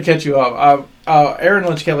 We're going to catch you up. Aaron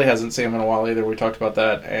Lynch Kelly hasn't seen him in a while either. We talked about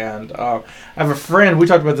that, and I have a friend. We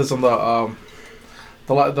talked about this on the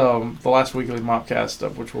last weekly Mopcast,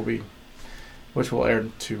 which will air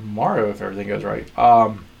tomorrow if everything goes right.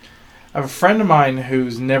 I have a friend of mine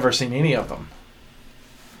who's never seen any of them,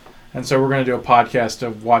 and so we're going to do a podcast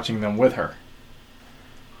of watching them with her.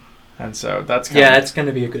 And so that's it's going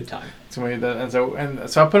to be a good time. And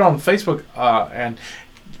so I put it on Facebook, and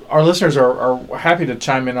our listeners are happy to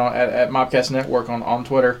chime in at Mopcast Network on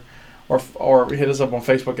Twitter, or hit us up on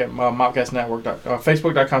Facebook at Mopcast Network,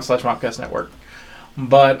 Facebook.com/Mopcast Network.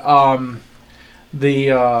 But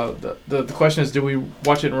the question is, do we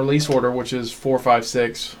watch it in release order, which is 4, 5,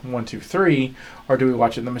 6, 1, 2, 3, or do we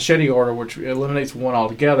watch it in the machete order, which eliminates 1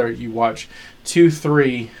 altogether? You watch 2,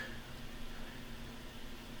 3,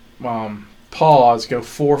 pause, go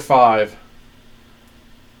 4, 5,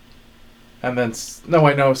 and then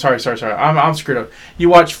sorry. I'm screwed up. You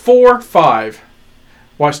watch 4, 5,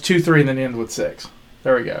 watch 2, 3, and then end with 6.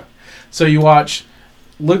 There we go. So you watch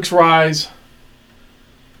Luke's rise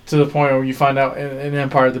to the point where you find out in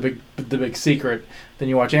Empire the big secret. Then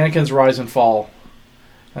you watch Anakin's rise and fall,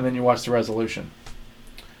 and then you watch the resolution.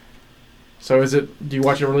 So do you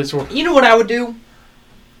watch it release order? You know what I would do?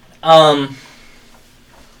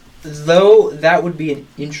 Though that would be an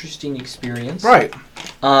interesting experience. Right.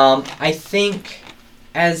 I think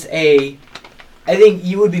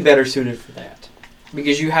you would be better suited for that.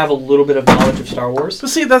 Because you have a little bit of knowledge of Star Wars.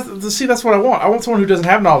 But that's what I want. I want someone who doesn't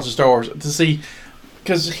have knowledge of Star Wars to see.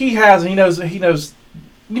 Because he knows,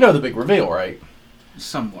 the big reveal, right?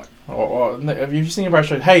 Somewhat. Have you seen anybody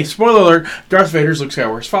say, hey, spoiler alert, Darth Vader's Luke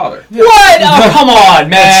Skywalker's father? Yeah. What? Oh, come on,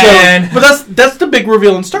 man! But that's the big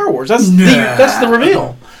reveal in Star Wars. That's the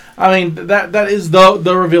reveal. I mean, that is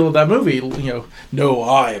the reveal of that movie. No,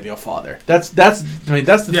 I am your father. That's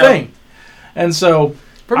the thing. And so,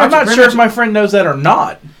 I'm not sure if my friend knows that or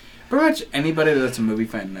not. Pretty much anybody that's a movie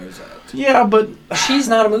fan knows that. Yeah, but she's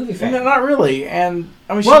not a movie fan. No, not really. And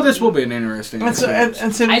I mean, this will be an interesting. And so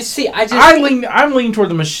I'm leaning toward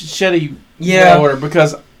the machete order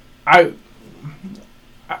because I've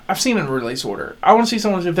seen it in release order. I want to see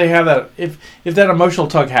someone if they have that if that emotional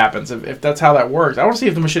tug happens, if that's how that works. I want to see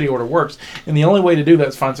if the machete order works, and the only way to do that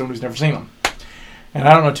is find someone who's never seen them. And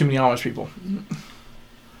I don't know too many Amish people.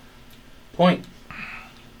 Point.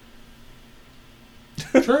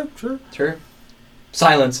 True.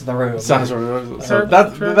 Silence in the room. Silence in the room. So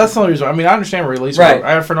that's the only reason. I mean, I understand release. Right.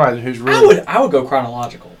 I have a friend of mine who's really. I would go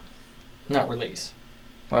chronological, not release.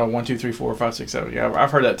 1, 2, 3, 4, 5, 6, 7. Yeah,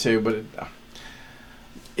 I've heard that too, but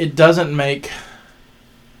it doesn't make.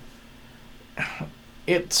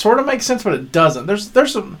 It sort of makes sense, but it doesn't.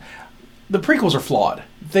 There's some. The prequels are flawed.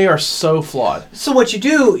 They are so flawed. So what you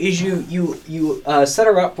do is you set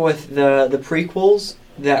her up with the prequels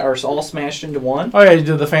that are all smashed into one. Oh yeah, you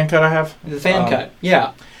did the fan cut I have? The fan cut,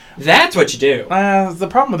 yeah. That's what you do. The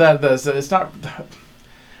problem with that is that it's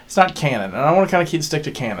not canon, and I want to kind of stick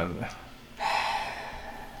to canon.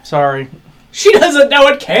 Sorry. She doesn't know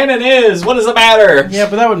what canon is. What does it matter? Yeah,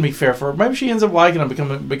 but that wouldn't be fair for her. Maybe she ends up liking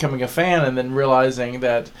it, becoming a fan, and then realizing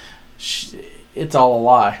that it's all a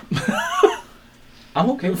lie. I'm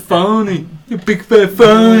okay with phony. You big fat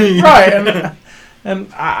phony. Right.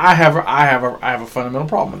 And I have a fundamental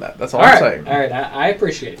problem with that. That's all I'm saying. All right, I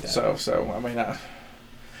appreciate that. So I mean,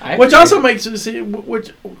 which also makes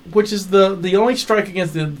which is the only strike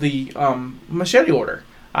against the machete order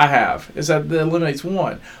I have is that it eliminates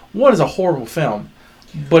 1. 1 is a horrible film,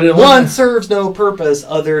 but one serves no purpose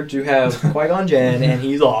other to have Qui-Gon Jinn, and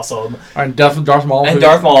he's awesome. And Darth Maul,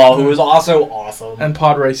 who is also awesome. And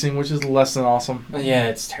pod racing, which is less than awesome. Yeah,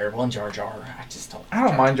 it's terrible. And Jar Jar, I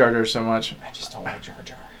don't mind Jar Jar so much. I just don't like Jar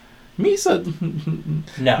Jar. Misa,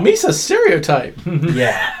 no. Misa stereotype.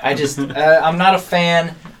 Yeah, I'm not a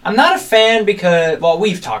fan. I'm not a fan because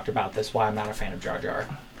we've talked about this. Why I'm not a fan of Jar Jar.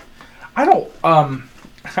 I don't.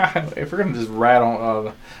 If we're gonna just rag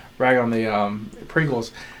on the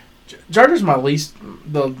prequels, Jar Jar's my least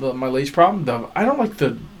problem. I don't like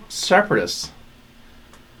the Separatists.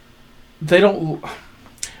 They don't.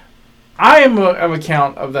 I am of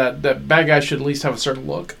account of that bad guys should at least have a certain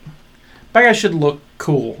look. Bad guys should look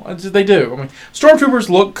cool. They do. I mean, stormtroopers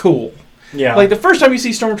look cool. Yeah. Like the first time you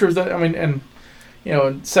see stormtroopers,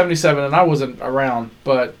 in '77, and I wasn't around,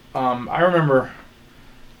 but I remember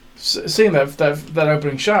seeing that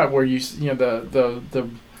opening shot where the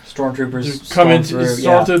stormtroopers storm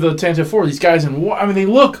through the Tantive 4. These guys they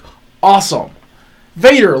look awesome.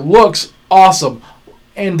 Vader looks awesome,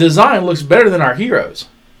 and design looks better than our heroes.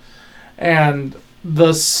 And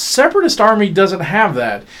the Separatist army doesn't have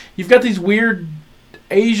that. You've got these weird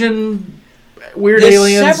Asian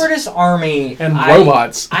aliens. The Separatist army and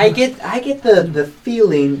robots. I get the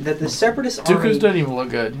feeling that the Separatist army. Dooku's doesn't even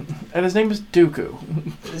look good, and his name is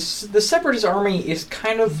Dooku. The Separatist army is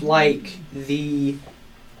kind of like the.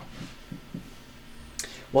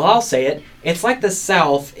 Well, I'll say it. It's like the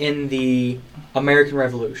South in the American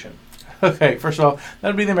Revolution. Okay, first of all,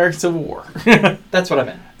 that'd be the American Civil War. That's what I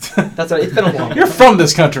meant. It's been a long day. You're from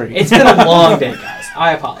this country. It's been a long day, guys.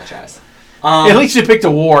 I apologize. At least you picked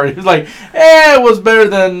a war. It's like, it was better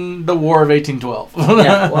than the War of 1812.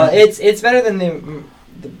 Yeah, well, it's better than the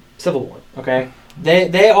Civil War. Okay,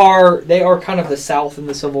 they are kind of the South in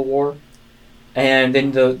the Civil War, and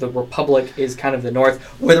then the Republic is kind of the North,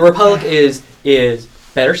 where the Republic is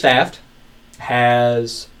better staffed,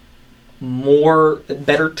 has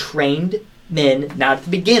better trained men, not at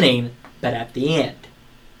the beginning, but at the end.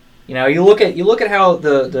 You know, you look at how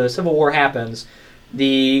the Civil War happens.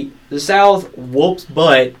 The South whoops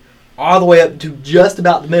butt all the way up to just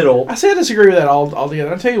about the middle. I say I disagree with that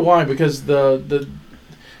altogether. I'll tell you why. Because the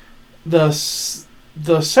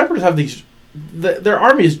Separatists have their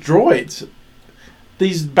army is droids.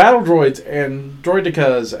 These battle droids and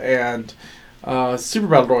droidicas and super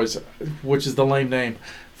battle droids, which is the lame name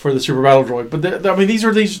for the super battle droid. But these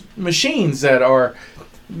are these machines that are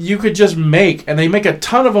you could just make, and they make a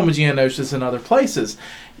ton of them in Geonosis and other places.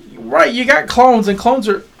 Right, you got clones, and clones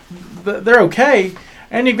they're okay,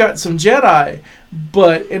 and you've got some Jedi,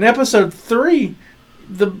 but in Episode 3,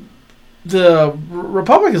 the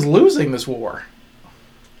Republic is losing this war.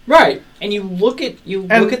 Right, and you look at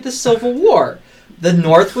the Civil War. The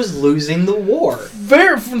North was losing the war.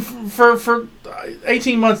 For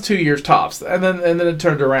 18 months, 2 years tops, and then it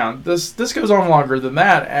turned around. This goes on longer than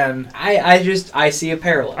that, and I see a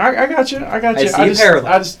parallel. I got you. I see a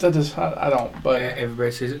parallel. I don't. But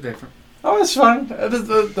everybody sees it different. Oh, it's fun.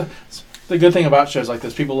 The good thing about shows like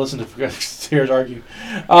this, people listen to Steers argue.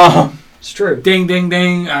 It's true. Ding, ding,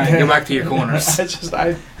 ding. Go back to your corners.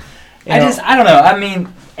 I don't know. I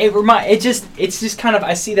mean, it's just kind of,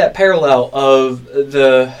 I see that parallel of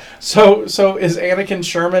the. So is Anakin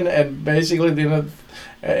Sherman, and basically the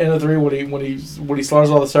end of 3 when he slaughters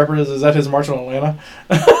all the Separatists, is that his march on Atlanta?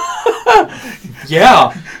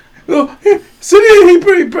 Yeah. City, he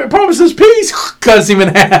promises peace, cuts him in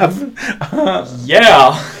half.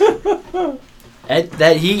 Yeah.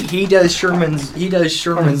 That he does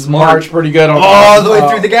Sherman's march pretty good on all the way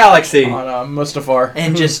through the galaxy on Mustafar,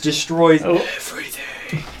 and just destroys everything.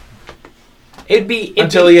 It'd be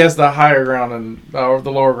until he has the higher ground or the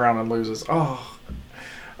lower ground and loses. Oh,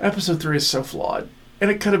 Episode 3 is so flawed, and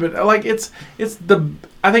it could have been like I think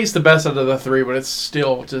it's the best out of the 3, but it's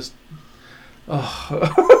still just.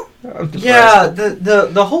 Yeah,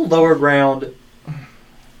 the whole lower ground,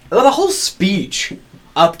 the whole speech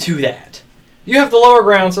up to that. You have the lower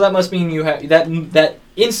ground, so that must mean you have that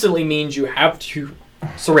instantly means you have to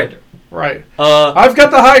surrender. Right. I've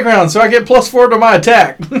got the high ground, so I get +4 to my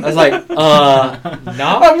attack. I was like, no.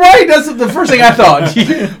 I'm right. That's the first thing I thought. I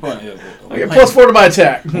get +4 to my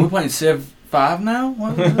attack. We're playing Civ 5 now.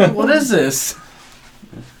 What is this?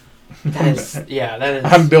 That is.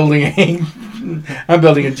 I'm building a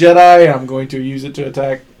Jedi, and I'm going to use it to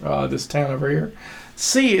attack this town over here.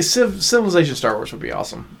 See, Civilization Star Wars would be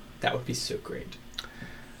awesome. That would be so great.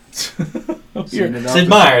 Sid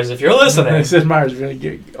Myers, if you're listening. Sid Myers,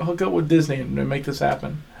 hook up with Disney and make this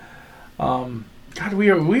happen. God, we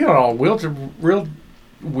are on a real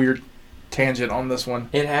weird tangent on this one.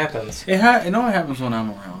 It happens. It happens when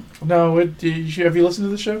I'm around. No, have you listened to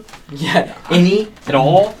the show? Yeah, at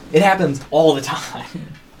all. It happens all the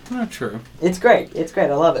time. Not true. It's great. I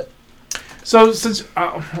love it. So since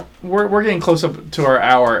we're getting close up to our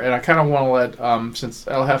hour, and I kind of want to let since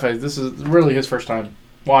El Jefe, this is really his first time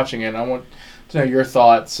watching it, I want to know your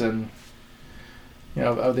thoughts and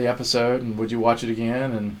of the episode, and would you watch it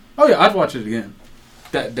again? And oh yeah, I'd watch it again.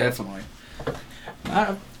 Definitely.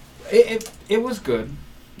 It was good.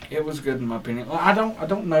 It was good in my opinion. I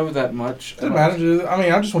don't know that much. Doesn't matter. I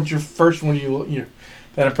mean, I just want your first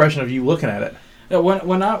that impression of you looking at it. Yeah,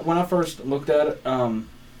 when I first looked at it,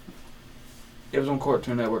 it was on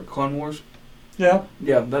Cartoon Network, Clone Wars. Yeah.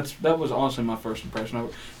 Yeah, that was honestly my first impression of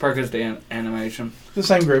it. Probably because the animation. The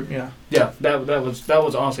same group, yeah. Yeah, that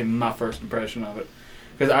was honestly my first impression of it,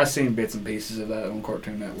 because I seen bits and pieces of that on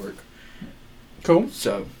Cartoon Network. Cool.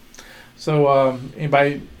 So,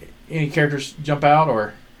 any characters jump out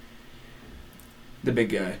or? The big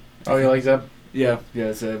guy. Oh, you like Zeb? Yeah,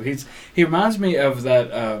 Zeb. He reminds me of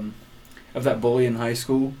that bully in high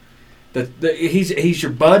school. He's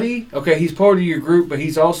your buddy. Okay, he's part of your group, but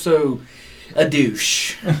he's also a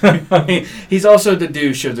douche. He's also the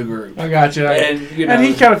douche of the group. I got you. And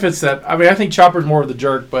he kind of fits that. I mean, I think Chopper's more of the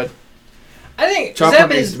jerk, but I think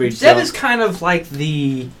Zeb is kind of like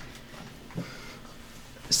the.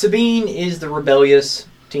 Sabine is the rebellious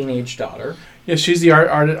teenage daughter. Yeah, she's the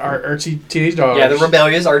artsy teenage daughter. Yeah, the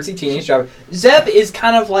rebellious artsy teenage daughter. Zeb is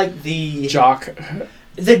kind of like the jock.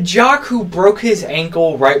 The jock who broke his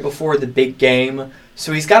ankle right before the big game,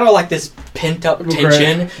 So he's got all like this pent up Great.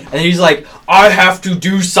 tension, and he's like, I have to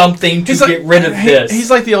do something to get rid of this. He's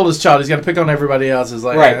like the oldest child. He's got to pick on everybody else. It's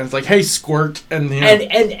like, Right. and it's like, hey, squirt, and you know.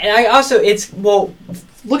 And I also,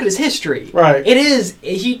 look at his history. Right.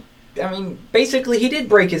 Basically he did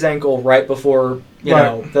break his ankle right before, you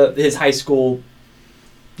know, his high school,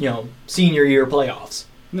 senior year playoffs.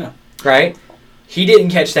 No. Right? He didn't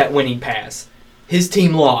catch that winning pass. His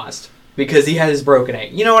team lost because he had his broken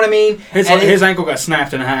ankle. You know what I mean? His ankle got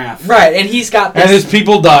snapped in half. Right, and he's got this... And his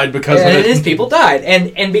people died because of it. And his people died.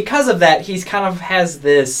 And because of that, he's kind of has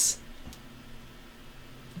this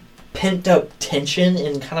pent-up tension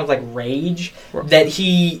and kind of like rage that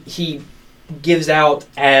he gives out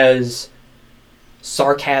as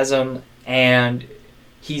sarcasm, and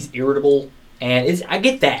he's irritable, and I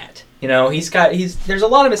get that. There's a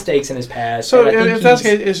lot of mistakes in his past. So if that's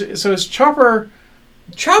the case, is Chopper...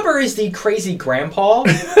 Chopper is the crazy grandpa.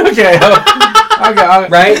 Okay.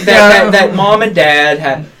 Right? That mom and dad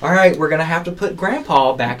had, all right, we're going to have to put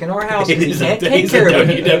grandpa back in our house because he can't take care of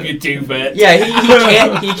himself. WW2 vet.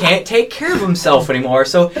 Yeah, he can't take care of himself anymore.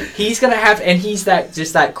 So he's going to have, and he's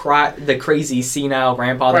the crazy senile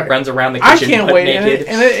grandpa that runs around the kitchen. I can't wait. Naked.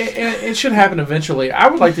 And it should happen eventually. I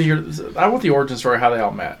would like to hear, I want the origin story, how they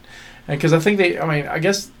all met. And because I think I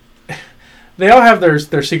guess they all have their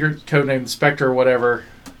secret code name, Spectre or whatever.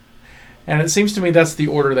 And it seems to me that's the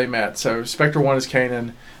order they met. So Spectre 1 is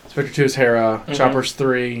Kanan, Spectre 2 is Hera, Chopper's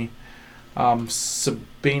 3,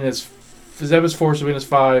 Sabina's 4, Sabina's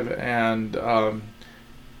 5, and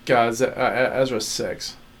Ezra's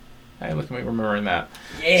 6. Hey, look at me remembering that.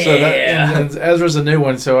 Yeah. So and Ezra's a new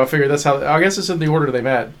one, so I figured that's how. I guess it's in the order they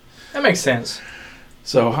met. That makes sense.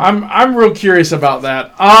 So I'm real curious about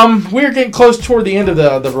that. We're getting close toward the end of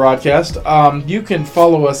the broadcast. You can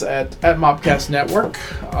follow us at Mopcast Network.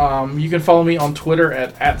 You can follow me on Twitter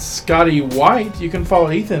at Scotty White. You can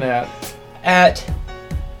follow Ethan at I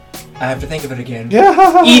have to think of it again.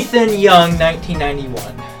 Yeah. Ethan Young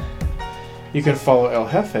 1991. You can follow El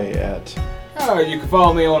Jefe at. You can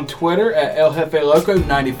follow me on Twitter at El Jefe Loco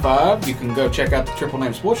 95. You can go check out the Triple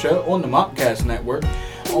Name Sports Show on the Mopcast Network.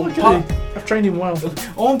 I've trained him well.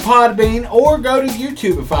 On Podbean, or go to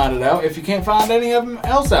YouTube and find it out if you can't find any of them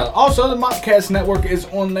else out. Also, the Mopcast Network is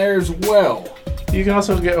on there as well. You can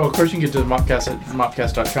also get, of course, you can get to the Mopcast at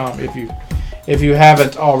mopcast.com if you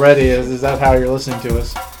haven't already. Is that how you're listening to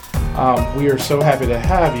us? We are so happy to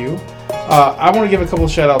have you. I want to give a couple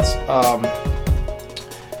of shout outs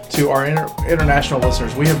to our international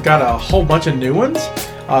listeners. We have got a whole bunch of new ones.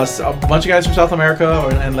 A bunch of guys from South America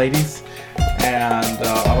and ladies. And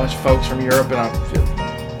a bunch of folks from Europe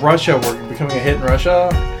and Russia. We're becoming a hit in Russia.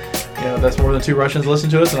 That's more than 2 Russians listen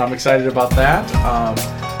to us, and I'm excited about that.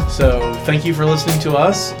 So thank you for listening to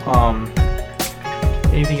us.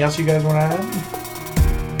 Anything else you guys want to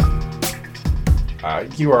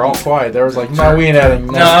add? You are all quiet. There was like, no, we ain't adding.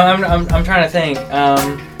 No, I'm trying to think.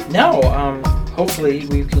 Hopefully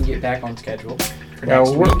we can get back on schedule.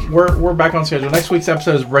 We're back on schedule. Next week's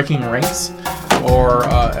episode is Breaking Ranks, or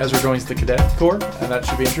Ezra joins the Cadet Corps, and that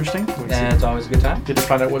should be interesting. That's always a good time. Get to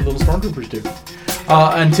find out what little stormtroopers do.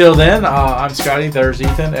 Until then, I'm Scotty. There's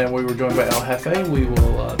Ethan, and we were joined by El Jefe. We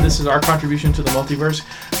will. This is our contribution to the multiverse.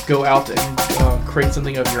 Go out and create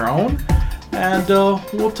something of your own, and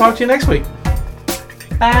we'll talk to you next week.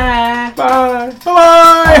 Bye. Bye.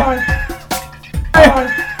 Bye. Bye.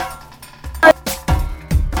 Bye.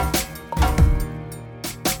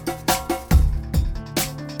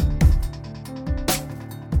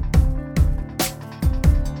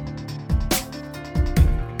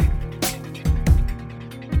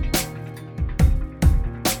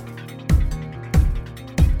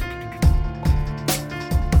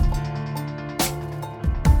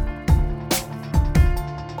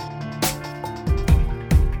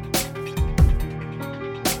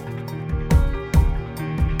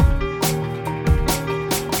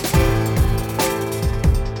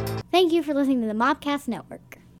 Thank you for listening to the Mopcast Network.